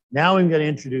now I'm going to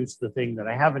introduce the thing that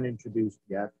I haven't introduced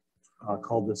yet,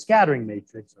 called the scattering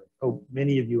matrix. I hope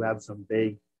many of you have some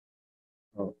vague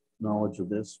knowledge of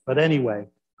this. But anyway,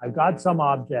 I've got some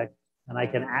object and I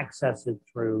can access it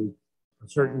through a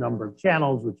certain number of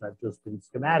channels, which I've just been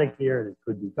schematic here. It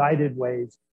could be guided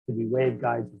waves, it could be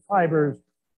waveguides and fibers,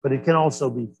 but it can also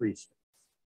be free space.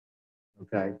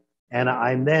 Okay, and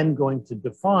I'm then going to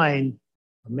define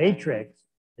a matrix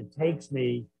that takes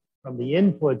me from the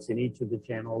inputs in each of the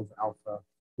channels, alpha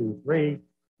 2, 3,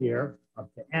 here,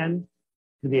 up to n,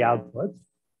 to the outputs.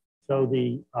 So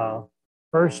the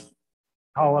first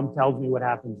column tells me what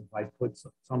happens if I put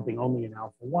something only in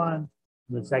alpha 1,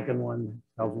 and the second one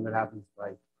tells me what happens if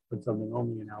I put something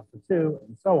only in alpha 2,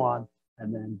 and so on.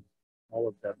 And then all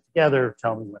of them together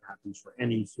tell me what happens for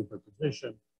any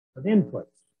superposition of inputs.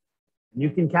 And you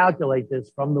can calculate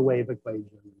this from the wave equation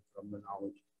and from the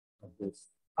knowledge of this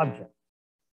object.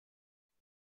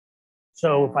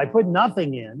 So if I put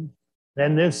nothing in,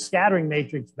 then this scattering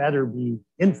matrix better be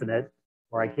infinite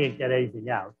or I can't get anything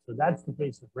out. So that's the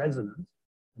case of resonance.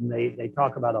 And they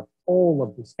talk about a pole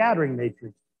of the scattering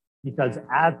matrix because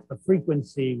at the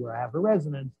frequency where I have a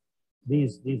resonance,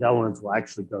 these elements will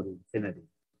actually go to infinity.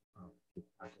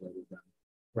 Calculated them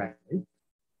correctly.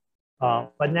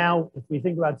 But now if we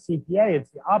think about CPA,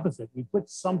 it's the opposite. We put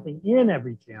something in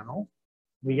every channel,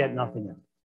 we get nothing out.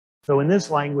 So in this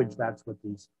language, that's what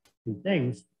these two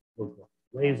things look like.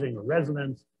 Lasing or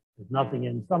resonance, there's nothing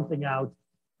in, something out.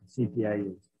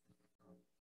 CPA is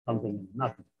something in,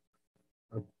 nothing.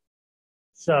 Okay.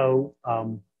 So,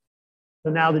 so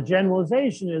now the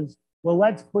generalization is, well,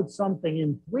 let's put something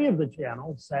in 3 of the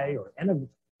channels, say, or n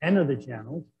of the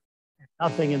channels, and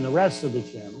nothing in the rest of the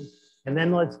channels. And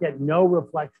then let's get no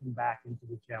reflection back into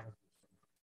the channel.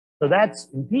 So that's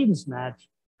impedance match.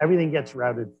 Everything gets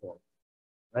routed forward,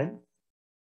 right?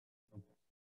 Okay.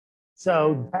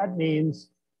 So that means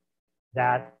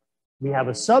that we have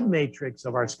a submatrix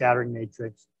of our scattering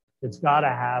matrix that's got to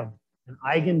have an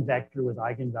eigenvector with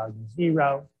eigenvalue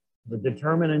 0. The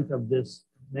determinant of this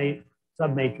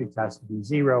submatrix has to be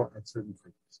 0 at certain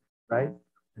frequencies, right?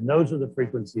 And those are the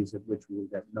frequencies at which we will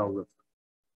get no reflection.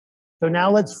 So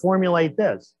now let's formulate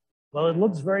this. Well, it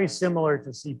looks very similar to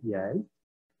CPA.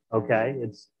 Okay,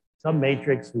 it's some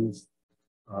matrix who's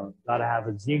got to have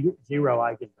a 0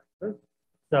 eigenvector.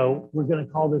 So we're going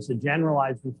to call this a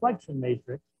generalized reflection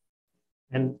matrix.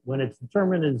 And when it's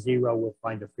determined as 0, we'll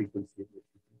find a frequency at which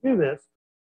we can do this.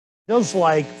 Just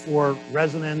like for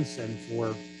resonance and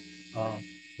for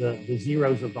the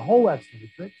zeros of the whole S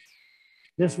matrix,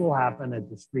 this will happen at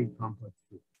discrete complex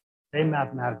frequencies. same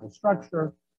mathematical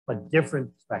structure, but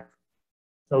different spectra.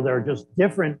 So there are just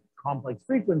different complex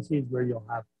frequencies where you'll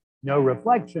have no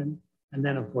reflection. And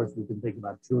then, of course, we can think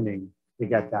about tuning to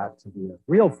get that to be a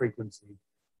real frequency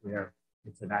where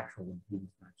it's an actual impedance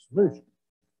match solution.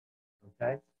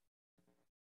 Okay.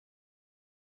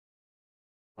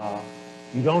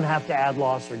 You don't have to add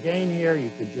loss or gain here.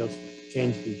 You could just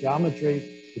change the geometry,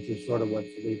 which is sort of what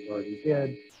Philippe already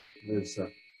did.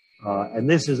 And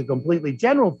this is a completely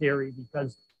general theory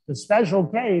because the special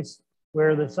case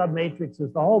where the submatrix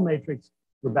is the whole matrix,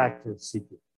 we're back to C2.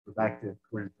 We're back to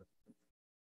coherent.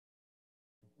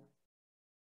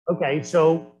 Okay,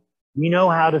 so we know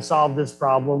how to solve this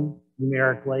problem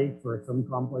numerically for some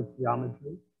complex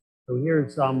geometry. So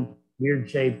here's some weird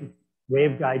shaped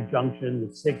waveguide junction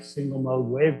with 6 single mode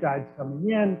waveguides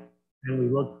coming in, and we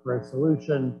look for a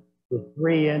solution with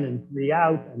 3 in and 3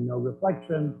 out and no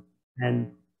reflection.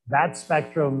 And that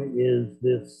spectrum is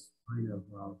this kind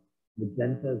of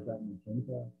magenta. Is that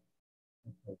magenta?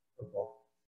 Okay, purple.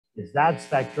 Is that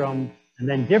spectrum. And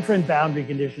then different boundary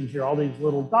conditions here, all these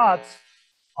little dots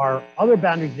are other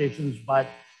boundary conditions, but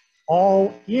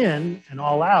all in and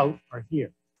all out are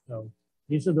here. So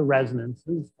these are the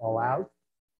resonances, all out.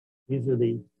 These are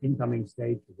the incoming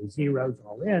states, the zeros,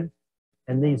 all in.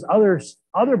 And these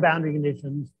other boundary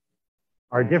conditions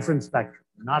are different spectrum.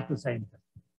 They're not the same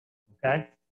thing, okay?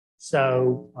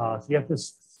 So, so you have to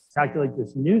calculate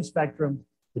this new spectrum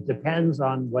that depends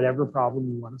on whatever problem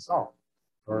you want to solve,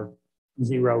 or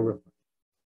zero reflection.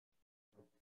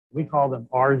 We call them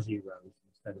R zeros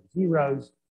instead of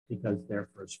zeros because they're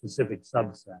for a specific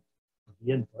subset of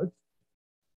the inputs.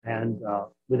 And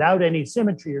without any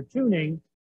symmetry or tuning,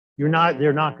 they're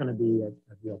not going to be a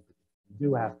real frequency. You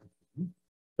do have to tune.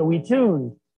 So we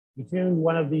tuned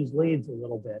one of these leads a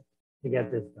little bit to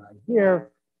get this guy here.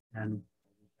 And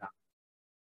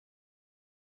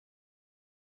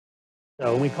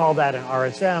so we call that an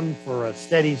RSM for a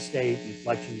steady state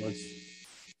reflectionless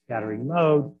scattering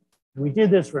mode. And we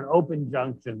did this for an open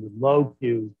junction with low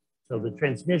Q. So the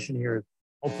transmission here is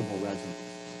multiple resonances.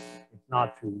 It's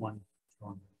not through one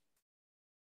strong.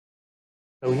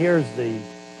 So here's the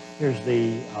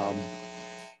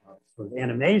sort of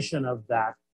animation of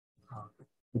that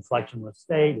reflectionless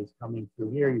state is coming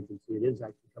through here. You can see it is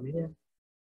actually coming in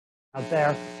out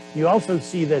there. You also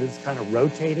see that it's kind of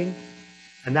rotating,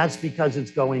 and that's because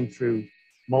it's going through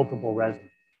multiple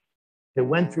resonances. If it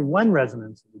went through one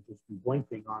resonance, it would just be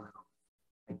blinking on and on.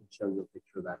 I can show you a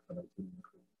picture of that, but I couldn't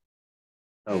include it.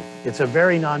 So it's a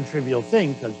very non-trivial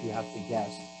thing because you have to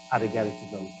guess how to get it to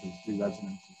go through 3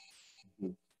 resonances.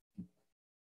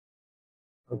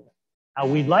 Okay. Now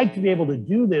we'd like to be able to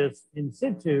do this in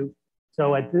situ.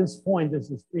 So at this point, this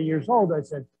is 3 years old. I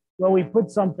said, well, we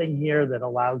put something here that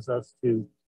allows us to,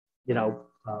 you know,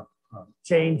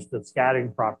 change the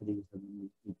scattering properties and we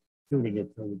keep tuning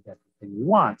it till we get the thing we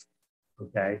want.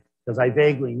 Okay, because I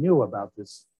vaguely knew about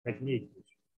this technique which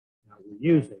we're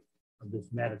using of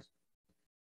this medicine.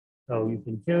 So you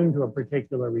can tune to a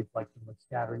particular reflectionless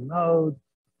scattering mode.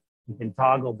 You can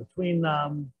toggle between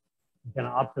them. You can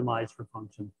optimize for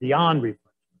functions beyond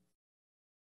reflection.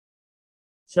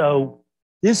 So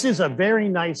this is a very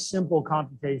nice, simple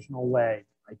computational way.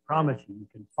 I promise you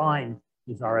can find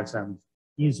these RSMs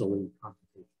easily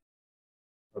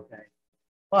computational. Okay,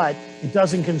 but it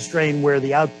doesn't constrain where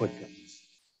the output goes.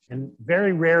 And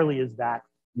very rarely is that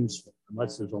useful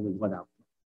unless there's only one output.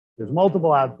 If there's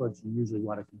multiple outputs, you usually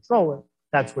want to control it.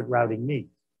 That's what routing means.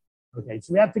 Okay,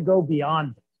 so we have to go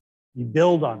beyond it. You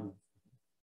build on this.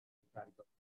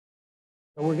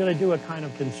 So we're going to do a kind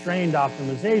of constrained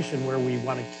optimization where we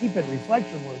want to keep it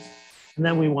reflectionless, and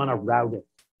then we want to route it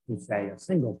to, say, a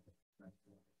single point.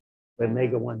 Right?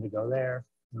 Omega 1 to go there,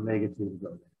 omega 2 to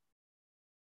go there.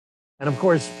 And of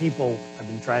course, people have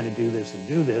been trying to do this and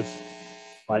do this,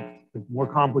 but the more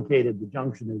complicated the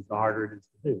junction is, the harder it is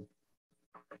to do.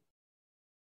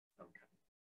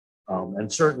 Okay.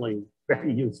 And certainly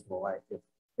very useful if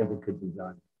it could be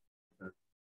done.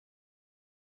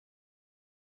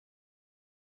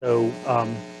 So,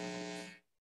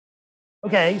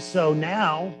 okay, so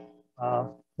now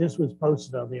this was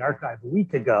posted on the archive a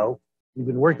week ago. We've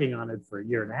been working on it for a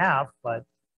year and a half, but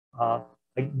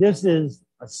this is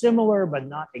a similar but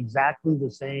not exactly the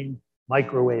same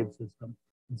microwave system.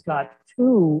 It's got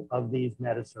 2 of these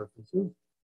metasurfaces, and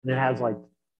it has like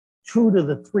 2 to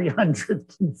the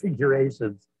 300th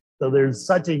configurations. So there's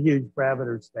such a huge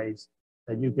parameter space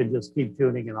that you can just keep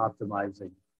tuning and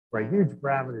optimizing for a huge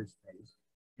parameter space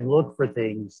and look for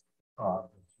things you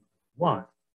want,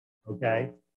 okay?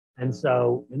 And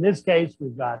so in this case,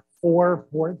 we've got 4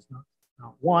 ports,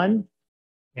 not 1.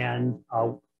 And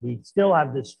we still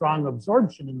have this strong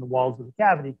absorption in the walls of the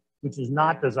cavity, which is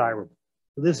not desirable.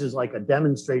 So this is like a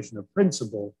demonstration of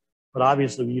principle, but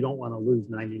obviously you don't want to lose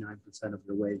 99% of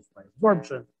your waves by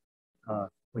absorption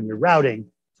when you're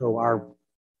routing. So our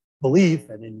belief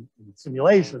and in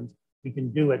simulations, we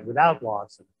can do it without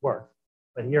loss and it works.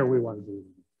 But here we want to do it.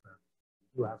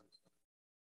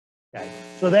 Okay,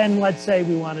 so then let's say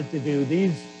we wanted to do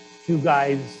these two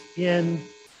guys in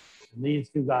and these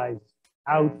two guys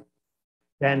out.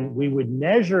 Then we would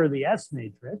measure the S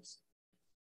matrix,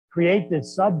 create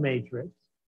this submatrix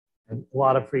at a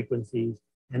lot of frequencies,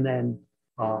 and then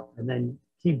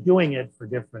keep doing it for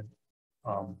different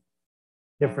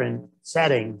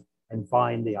settings and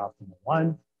find the optimal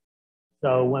one.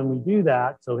 So when we do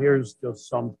that, so here's just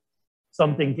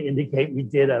something to indicate we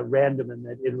did a random and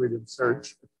then iterative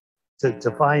search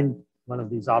to find one of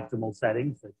these optimal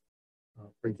settings that,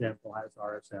 for example, has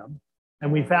RSM.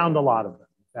 And we found a lot of them.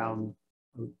 We found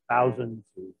thousands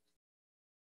to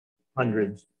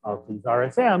hundreds of these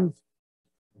RSMs,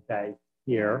 okay,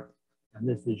 here. And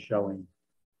this is showing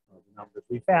the numbers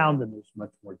we found, and there's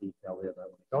much more detail here that I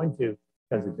want to go into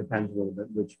because it depends a little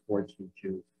bit which ports you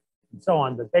choose and so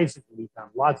on. But basically, we found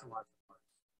lots and lots of parts.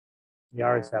 The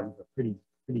RSMs are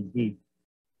pretty deep.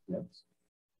 Yes.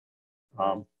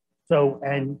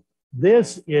 And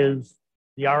this is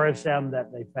the RSM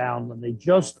that they found when they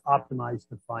just optimized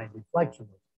to find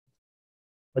reflectionless.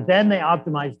 But then they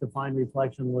optimized to find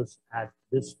reflectionless at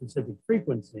this specific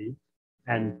frequency,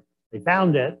 and they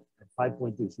found it at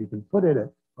 5.2. So you can put it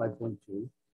at 5.2,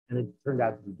 and it turned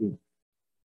out to be deep.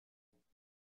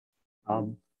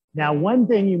 Now, one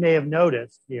thing you may have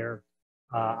noticed here,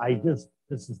 this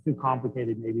is too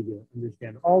complicated maybe to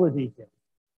understand all the details.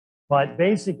 But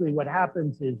basically what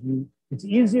happens is it's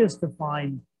easiest to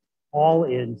find all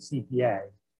in CPA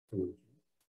solutions.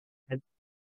 And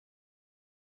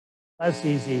less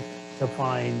easy to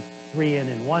find 3 in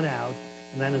and 1 out.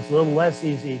 And then it's a little less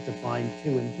easy to find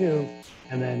 2 and 2.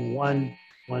 And then one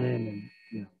in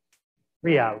and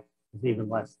 3 out is even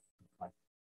less.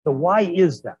 So why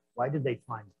is that? Why did they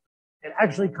find it? It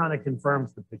actually kind of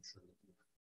confirms the picture.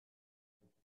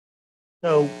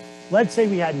 So let's say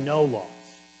we had no loss.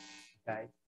 Okay,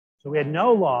 so we had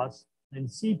no loss, and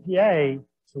CPA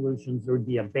solutions, there would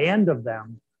be a band of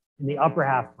them in the upper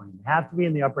half plane. They have to be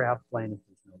in the upper half plane if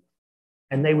there's no loss.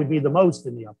 And they would be the most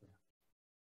in the upper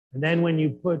half. And then when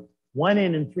you put 1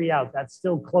 in and 3 out, that's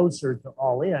still closer to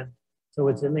all in, so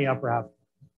it's in the upper half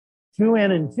plane. 2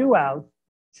 in and 2 out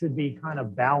should be kind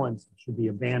of balanced. It should be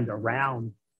a band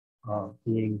around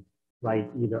being right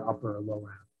either upper or lower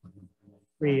half plane.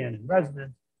 3 in and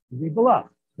resonance would be below.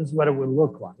 This is what it would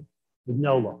look like with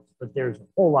no loss, but there's a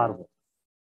whole lot of loss.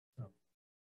 So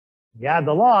you add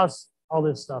the loss, all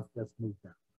this stuff gets moved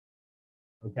down.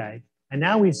 Okay, and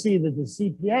now we see that the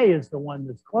CPA is the one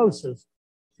that's closest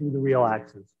to the real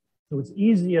axis. So it's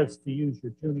easiest to use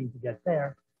your tuning to get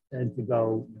there than to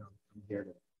go from here to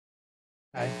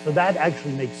there. Okay, so that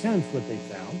actually makes sense what they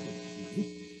found.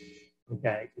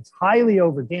 Okay, it's highly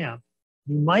overdamped.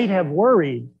 You might have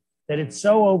worried that it's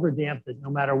so overdamped that no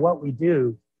matter what we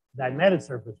do, that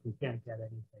metasurface, we can't get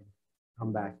anything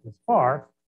come back this far.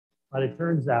 But it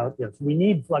turns out, yes, we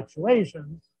need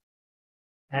fluctuations.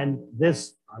 And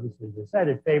this, obviously, as I said,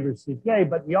 it favors CPA,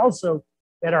 but we also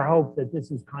better hope that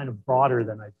this is kind of broader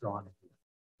than I've drawn it here,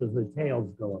 because the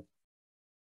tails go up.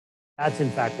 That's, in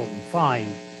fact, what we find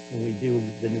when we do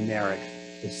the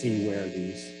numerics to see where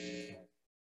these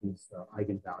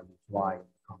eigenvalues lie in the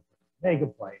complex omega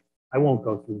plane. I won't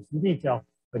go through this in detail,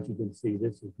 but you can see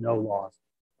this is no loss.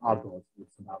 Obviously,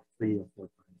 it's about 3 or 4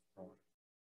 times taller.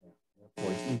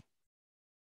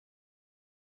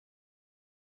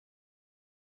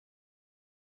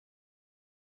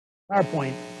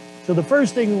 PowerPoint. So the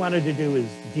first thing we wanted to do is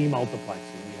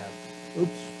demultiplexing.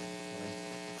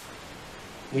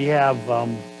 We have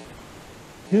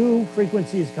 2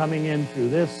 frequencies coming in through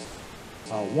this.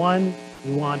 One,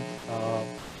 we want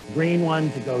the green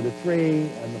one to go to 3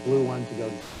 and the blue one to go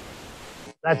to 6.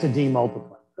 That's a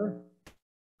demultiplexer.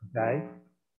 Okay.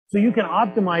 So you can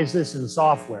optimize this in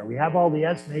software. We have all the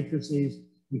S matrices.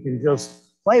 You can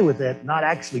just play with it, not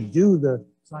actually do the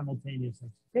simultaneous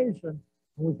excitation.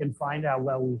 And we can find out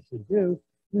what we should do.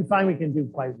 We find we can do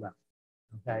quite well.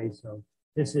 Okay. So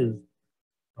this is,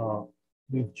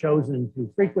 we've chosen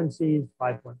 2 frequencies,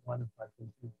 5.1 and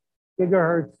 5.2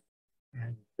 gigahertz.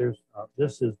 And there's,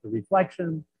 this is the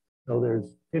reflection. So there's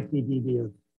 50 dB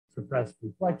of suppressed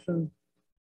reflection.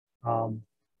 And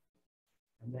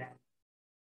then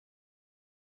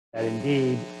that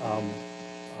indeed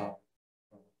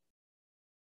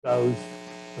goes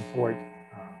support,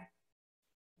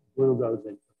 blue goes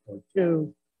into port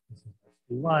 2, This is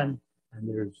S21, and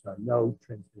there's no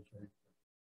transmission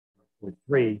for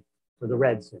 3 for the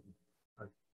red signal.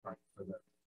 Sorry,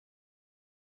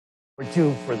 for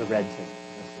 2 for the red signal.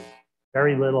 This is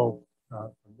very little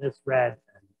from this red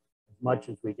and as much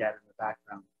as we get in the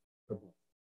background for blue.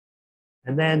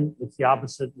 And then it's the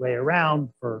opposite way around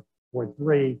for port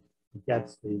 3. It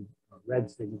gets the red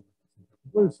signal, the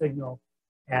blue signal.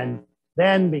 And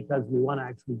then because we want to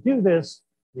actually do this,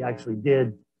 we actually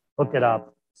did hook it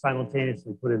up,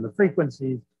 simultaneously put in the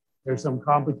frequencies. There's some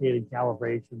complicated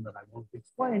calibration that I won't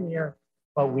explain here,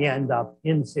 but we end up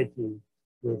in situ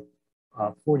with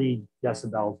 40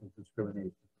 decibels of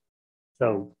discrimination.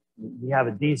 So we have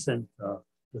a decent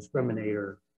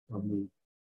discriminator from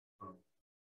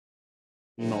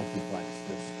the multiplex.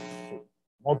 This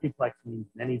multiplex means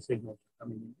many signals are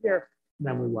coming in here, and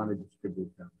then we want to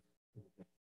distribute them.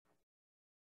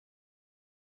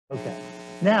 Okay.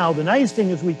 Now, the nice thing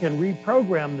is we can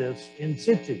reprogram this in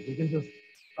situ. We can just,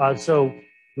 so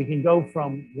we can go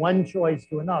from one choice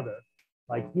to another.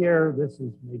 Like here, this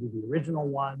is maybe the original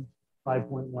one,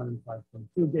 5.1 and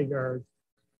 5.2 gigahertz.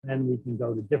 Then we can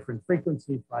go to different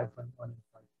frequencies, 5.1 and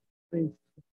 5.3,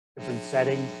 different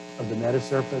settings of the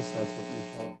metasurface. That's what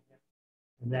we call it.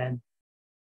 And then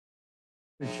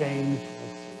to change,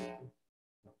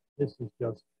 this is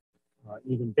just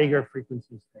even bigger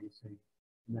frequency spacing.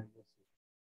 And then this is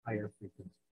higher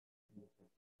frequency.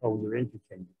 Oh, you're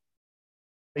interchanging.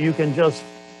 So you can just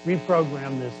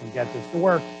reprogram this and get this to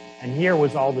work. And here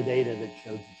was all the data that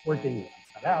shows it's working.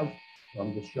 Cut out. So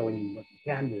I'm just showing you what you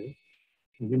can do.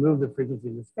 You can move the frequency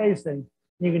and the spacing.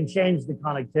 You can change the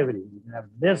connectivity. You can have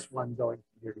this one going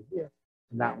from here to here,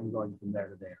 and that one going from there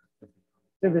to there.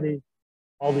 Connectivity,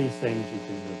 all these things you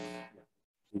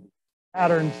can do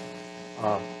patterns.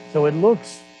 So it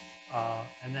looks,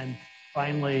 and then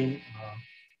finally,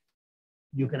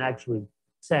 you can actually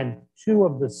send 2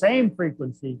 of the same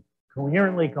frequency,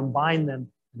 coherently combine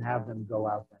them, and have them go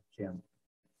out that channel.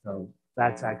 So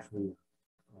that's actually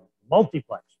a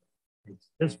multiplexer. It's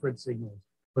disparate signals,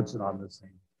 puts it on the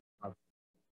same.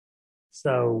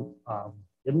 So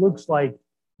it looks like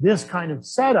this kind of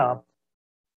setup,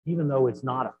 even though it's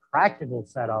not a practical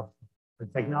setup for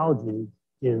technology,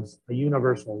 is a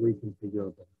universal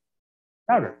reconfigurable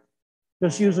router.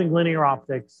 Just using linear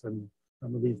optics and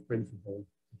some of these principles,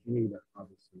 you need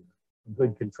obviously a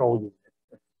good control unit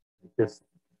like this.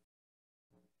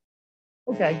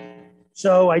 Okay,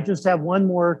 so I just have one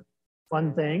more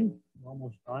fun thing. We're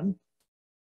almost done.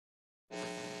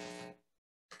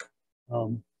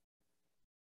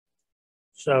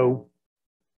 So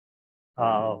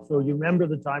you remember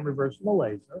the time reversible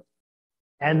laser.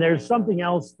 And there's something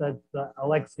else that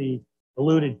Alexei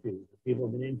alluded to that people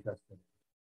have been interested in.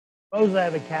 Suppose I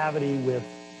have a cavity with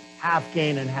half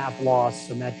gain and half loss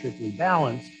symmetrically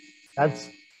balanced. That's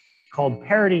called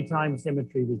parity time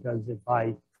symmetry because if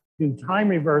I do time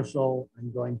reversal,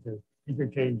 I'm going to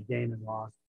interchange gain and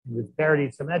loss. And with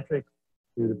parity symmetric,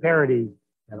 do the parity,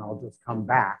 and I'll just come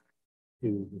back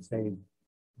to the same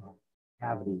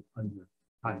cavity under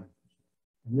time reversal.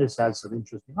 And this has some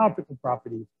interesting optical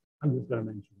properties. I'm just going to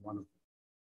mention one of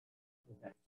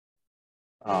them.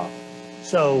 Okay.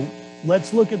 So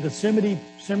let's look at the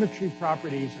symmetry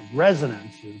properties of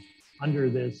resonances under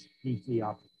this PT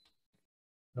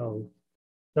optical.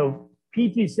 So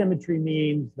PT symmetry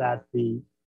means that the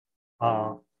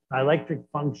dielectric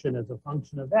function as a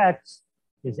function of x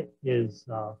is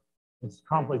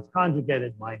complex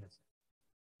conjugated minus x.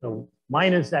 So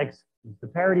minus x is the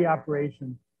parity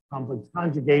operation. Complex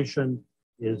conjugation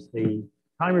is the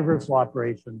time reversal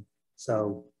operation.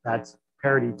 So that's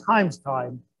parity times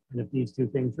time. And if these two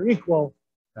things are equal,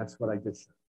 that's what I just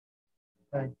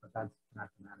showed. Okay, but that's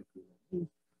mathematically what it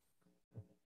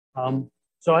is.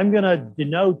 So I'm going to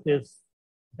denote this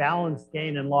balanced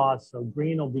gain and loss. So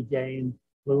green will be gain,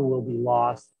 blue will be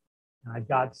loss. And I've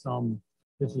got some,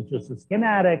 this is just a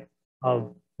schematic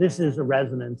of, this is a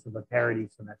resonance of a parity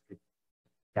symmetric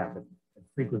cavity at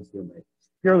frequency omega,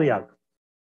 purely outcome.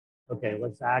 Okay,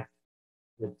 let's act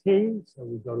with T. So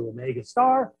we go to omega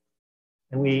star,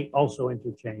 and we also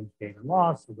interchange gain and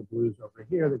loss. So the blue's over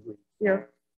here, the green's here.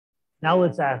 Now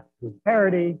let's act with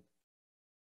parity.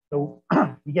 So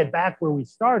we get back where we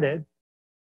started,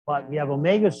 but we have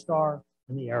omega star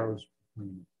and the arrows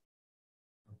pointing.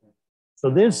 Okay. So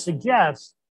this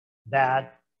suggests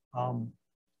that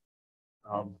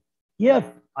if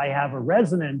I have a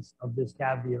resonance of this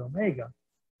cavity at omega,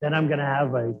 then I'm going to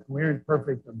have a coherent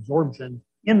perfect absorption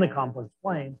in the complex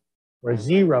plane, or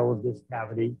 0 of this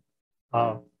cavity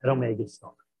at omega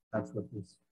star. That's what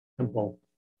this simple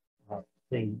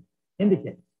thing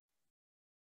indicates.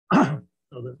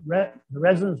 So the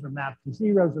resonance are mapped to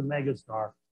zeros of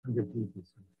megastar under PT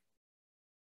symmetry.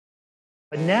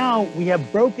 But now we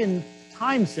have broken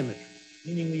time symmetry,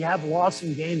 meaning we have loss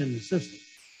and gain in the system.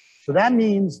 So that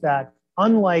means that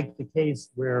unlike the case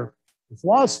where it's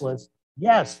lossless,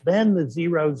 yes, then the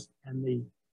zeros and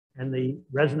the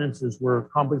resonances were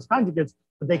complex conjugates,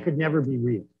 but they could never be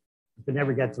real. You could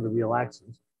never get to the real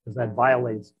axis because that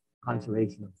violates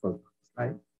conservation of photons,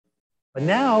 right? But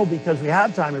now, because we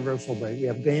have time reversal rate, we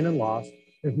have gain and loss,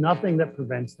 there's nothing that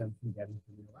prevents them from getting to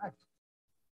the real axis.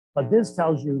 But this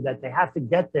tells you that they have to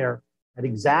get there at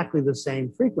exactly the same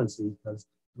frequency, because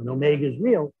when omega is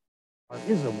real, R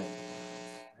is omega,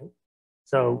 right?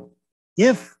 So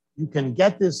if you can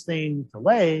get this thing to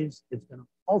lathe, it's going to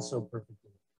also perfectly.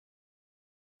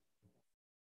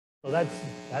 So that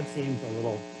seems a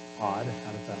little odd.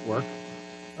 How does that work?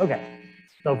 Okay.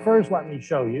 So first, let me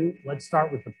show you. Let's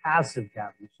start with the passive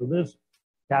cavity. So this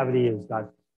cavity has got,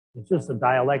 it's just a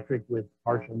dielectric with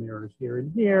partial mirrors here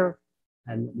and here,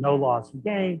 and no loss and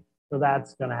gain. So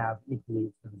that's going to have equally,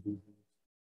 it's going to be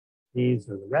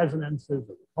these are the resonances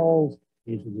or the poles.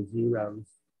 These are the zeros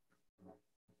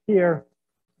here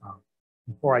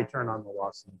before I turn on the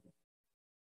loss and gain.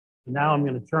 So now I'm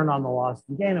going to turn on the loss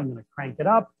and gain. I'm going to crank it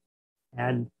up.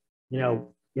 And, you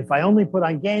know, if I only put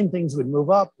on gain, things would move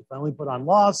up. If I only put on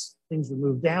loss, things would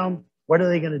move down. What are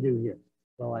they going to do here?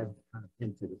 Well, I've kind of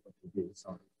hinted at what to do.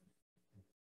 Sorry.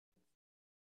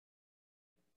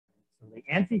 So the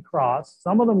anti-cross,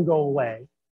 some of them go away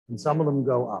and some of them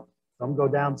go up. Some go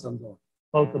down, some go up.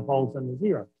 Both the poles and the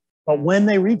zero. But when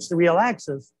they reach the real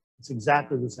axis, it's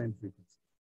exactly the same frequency.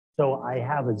 So I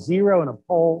have a zero and a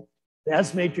pole. The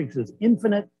S matrix is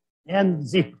infinite and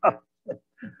zero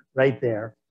right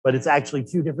there. But it's actually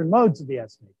two different modes of the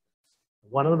S matrix.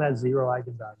 One of them has zero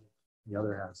eigenvalue. The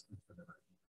other has infinite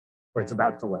eigenvalue, or it's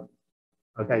about to limit.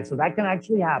 Okay, so that can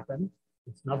actually happen.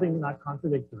 It's nothing not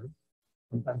contradictory,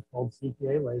 sometimes called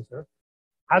CPA laser.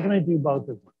 How can I do both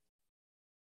at once?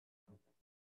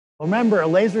 Remember, a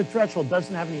laser threshold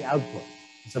doesn't have any output.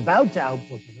 It's about to output,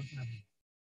 but it doesn't have any.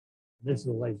 This is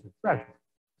a laser threshold.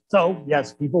 So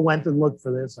yes, people went and looked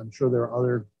for this. I'm sure there are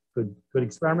other good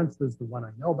experiments. This is the one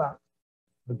I know about.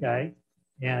 Okay,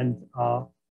 and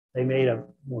they made a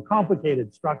more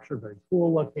complicated structure, very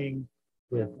cool looking.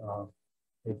 With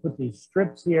they put these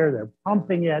strips here. They're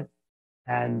pumping it,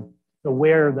 and so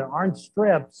where there aren't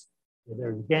strips,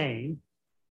 there's gain.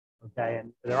 Okay,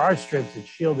 and there are strips. It's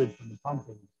shielded from the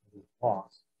pumping.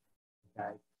 Loss. Okay,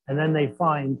 and then they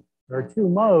find there are two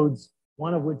modes,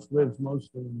 one of which lives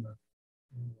mostly in the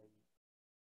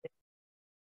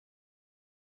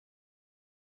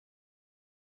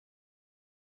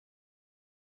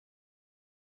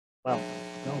well,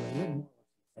 no, they live in the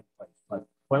same place, but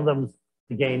one of them is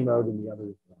the gain mode and the other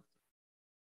is the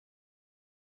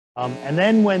loss. And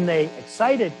then when they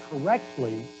excite it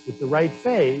correctly with the right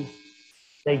phase,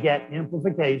 they get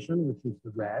amplification, which is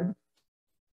the red.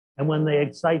 And when they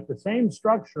excite the same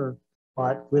structure,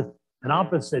 but with an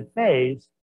opposite phase,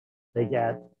 they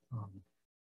get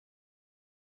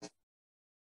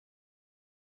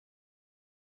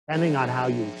depending on how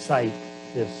you excite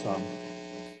this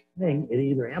thing, it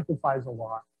either amplifies a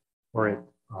lot or it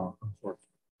absorbs.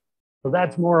 So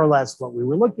that's more or less what we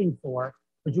were looking for,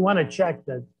 but you want to check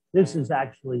that this is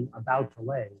actually about to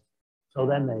lay. So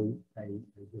then they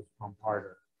just pump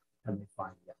harder and they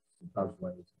find, yes, it does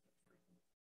lay.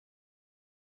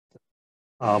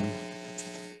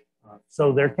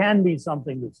 So there can be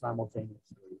something that simultaneously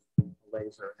a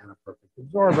laser and a perfect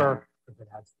absorber if it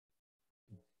has.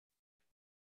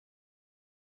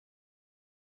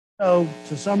 So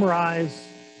to summarize,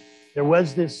 there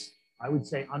was this, I would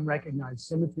say, unrecognized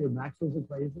symmetry of Maxwell's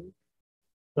equations.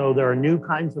 So there are new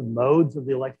kinds of modes of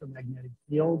the electromagnetic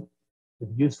field with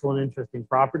useful and interesting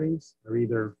properties. They're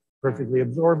either perfectly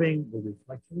absorbing or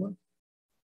reflectionless.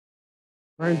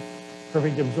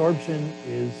 Perfect absorption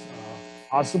is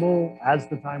possible as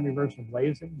the time reverse of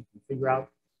lasing. You can figure out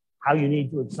how you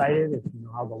need to excite it if you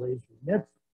know how the laser emits.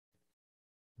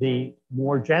 The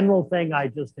more general thing I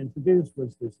just introduced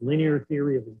was this linear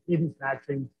theory of impedance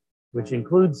matching, which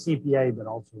includes CPA, but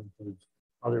also includes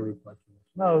other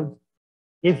reflectionless modes.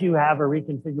 If you have a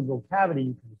reconfigurable cavity,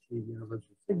 you can achieve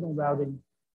universal signal routing.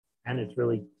 And it's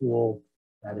really cool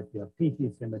that if you have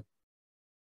PT symmetry,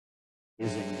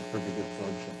 using perfect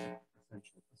absorption,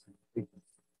 essentially the same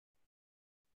frequency.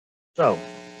 So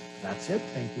that's it.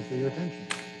 Thank you for your attention.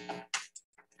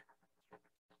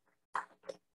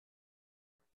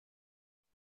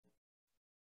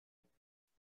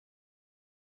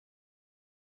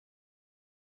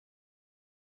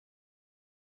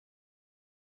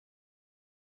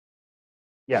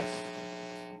 Yes.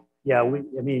 Yeah,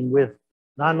 I mean, with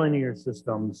nonlinear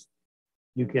systems,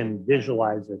 you can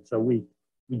visualize it. So we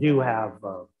do have,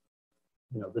 the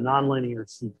nonlinear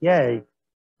CPA,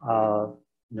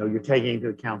 you're taking into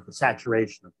account the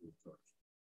saturation of the absorption.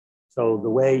 So the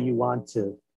way you want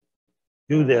to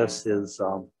do this is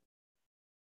so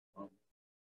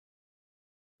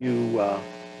you're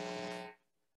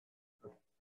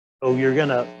going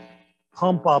to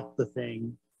pump up the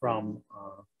thing from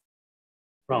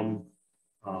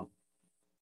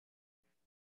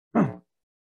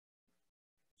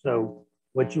so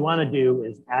what you want to do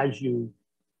is as you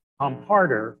pump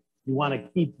harder, you want to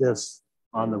keep this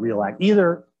on the real axis.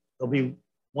 Either there'll be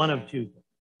one of two things.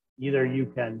 Either you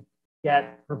can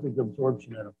get perfect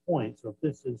absorption at a point. So if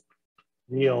this is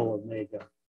real omega,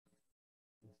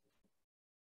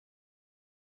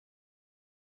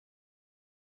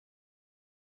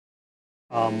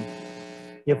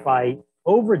 if I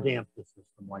overdamp the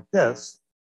system like this,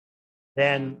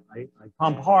 then I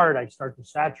pump hard, I start to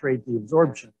saturate the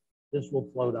absorption. This will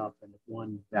float up, and at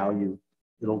one value,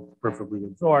 it'll perfectly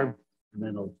absorb, and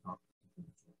then it'll stop.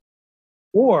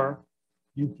 Or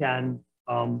you can,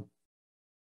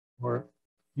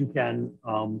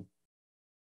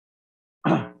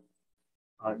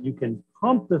 you can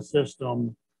pump the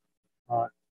system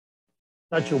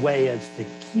such a way as to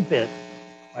keep it,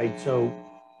 right? So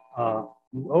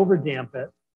you overdamp it,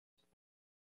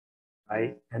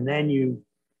 right? And then you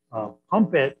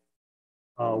pump it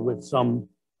with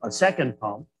a second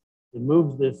pump. It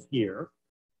moves this here.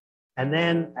 And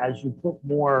then as you put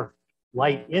more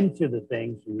light into the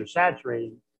thing, so you're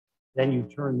saturating, then you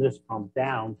turn this pump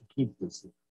down to keep this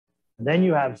here. And then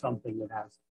you have something that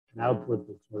has an output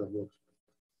that sort of looks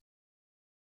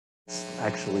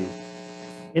actually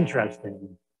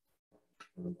interesting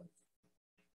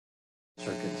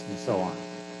circuits and so on.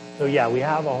 So yeah, we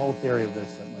have a whole theory of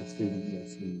this that my student will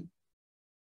see.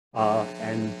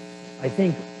 And I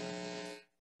think,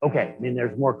 okay, I mean,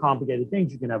 there's more complicated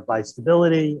things. You can have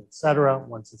bistability, et cetera,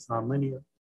 once it's nonlinear.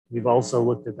 We've also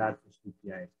looked at that for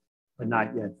CPA, but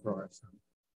not yet for our son.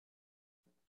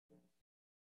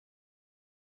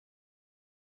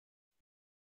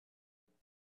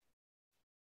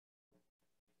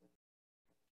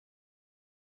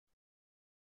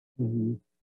 Mm-hmm.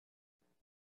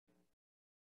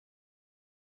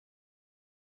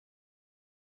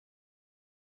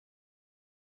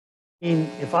 I mean,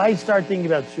 if I start thinking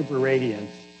about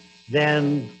superradiance,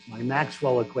 then my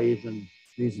Maxwell equation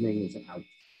reasoning is out,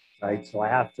 right? So I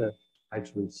have to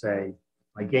actually say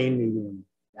my gain medium,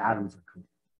 the atoms are coherent,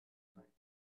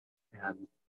 right? And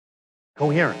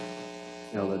coherent,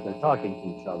 that they're talking to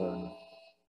each other.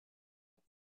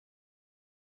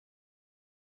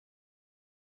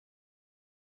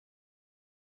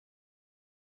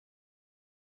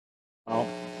 Well,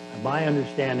 my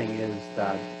understanding is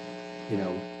that,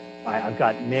 I've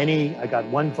got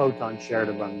one photon shared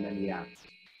among many atoms.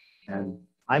 And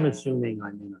I'm assuming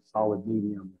I'm in a solid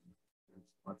medium.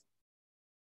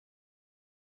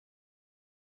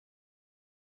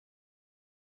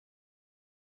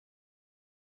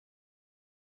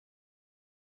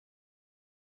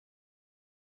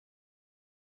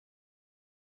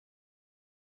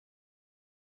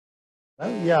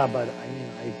 Oh, yeah, but I mean,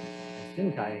 I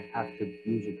think I have to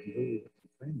use a completely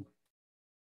different framework.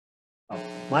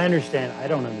 My understanding, I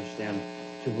don't understand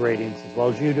superradiance as well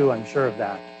as you do, I'm sure of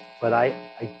that. But I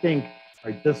think,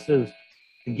 right, this is,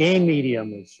 the gain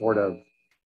medium is sort of,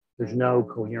 there's no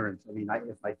coherence. I mean,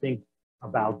 if I think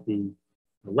about the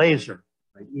laser,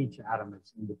 right, each atom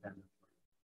is independently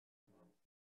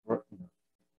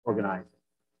organized.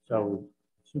 So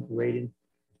superradiance,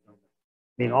 I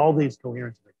mean, all these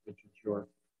coherence pictures, sure.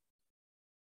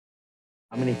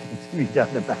 How many things have you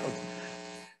done about?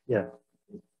 Yeah.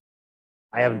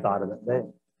 I haven't thought of it.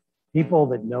 People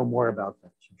that know more about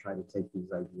that should try to take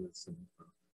these ideas and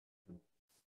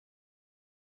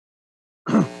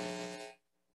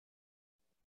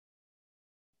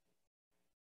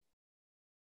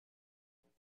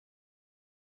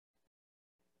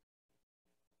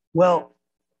well,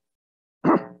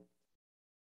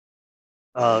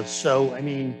 so I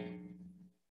mean,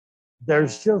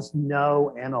 there's just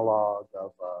no analog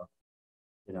of,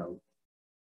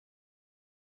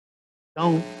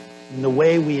 the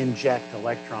way we inject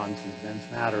electrons in dense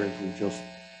matter is we just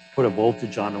put a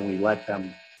voltage on and we let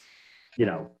them,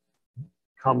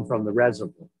 come from the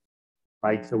reservoir,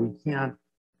 right? So we can't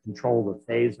control the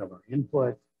phase of our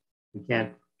input. We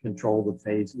can't control the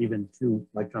phase, even two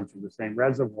electrons from the same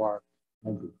reservoir.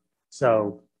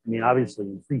 So, I mean, obviously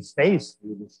in free space,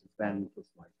 this has been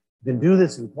just like, you can do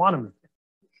this in quantum mechanics,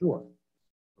 for sure.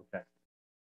 Okay.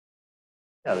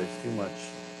 Yeah, there's too much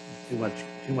too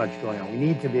much going on. We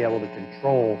need to be able to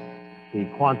control the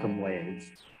quantum waves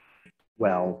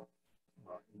well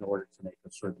in order to make a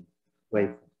certain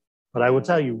waveform. But I will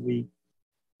tell you,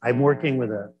 I'm working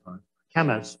with a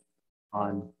chemist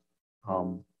on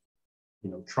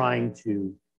trying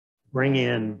to bring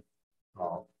in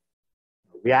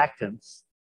reactants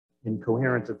in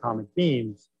coherent atomic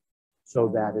beams so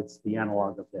that it's the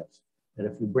analog of this. That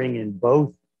if you bring in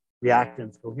both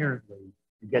reactants coherently,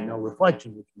 you get no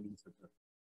reflection, which means that the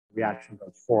reaction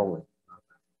goes forward.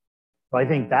 So I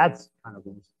think that's kind of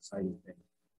the most exciting thing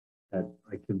that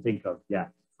I can think of yet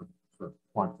for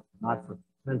quantum, not for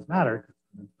dense matter, because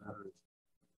dense matter is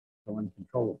so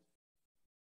uncontrollable.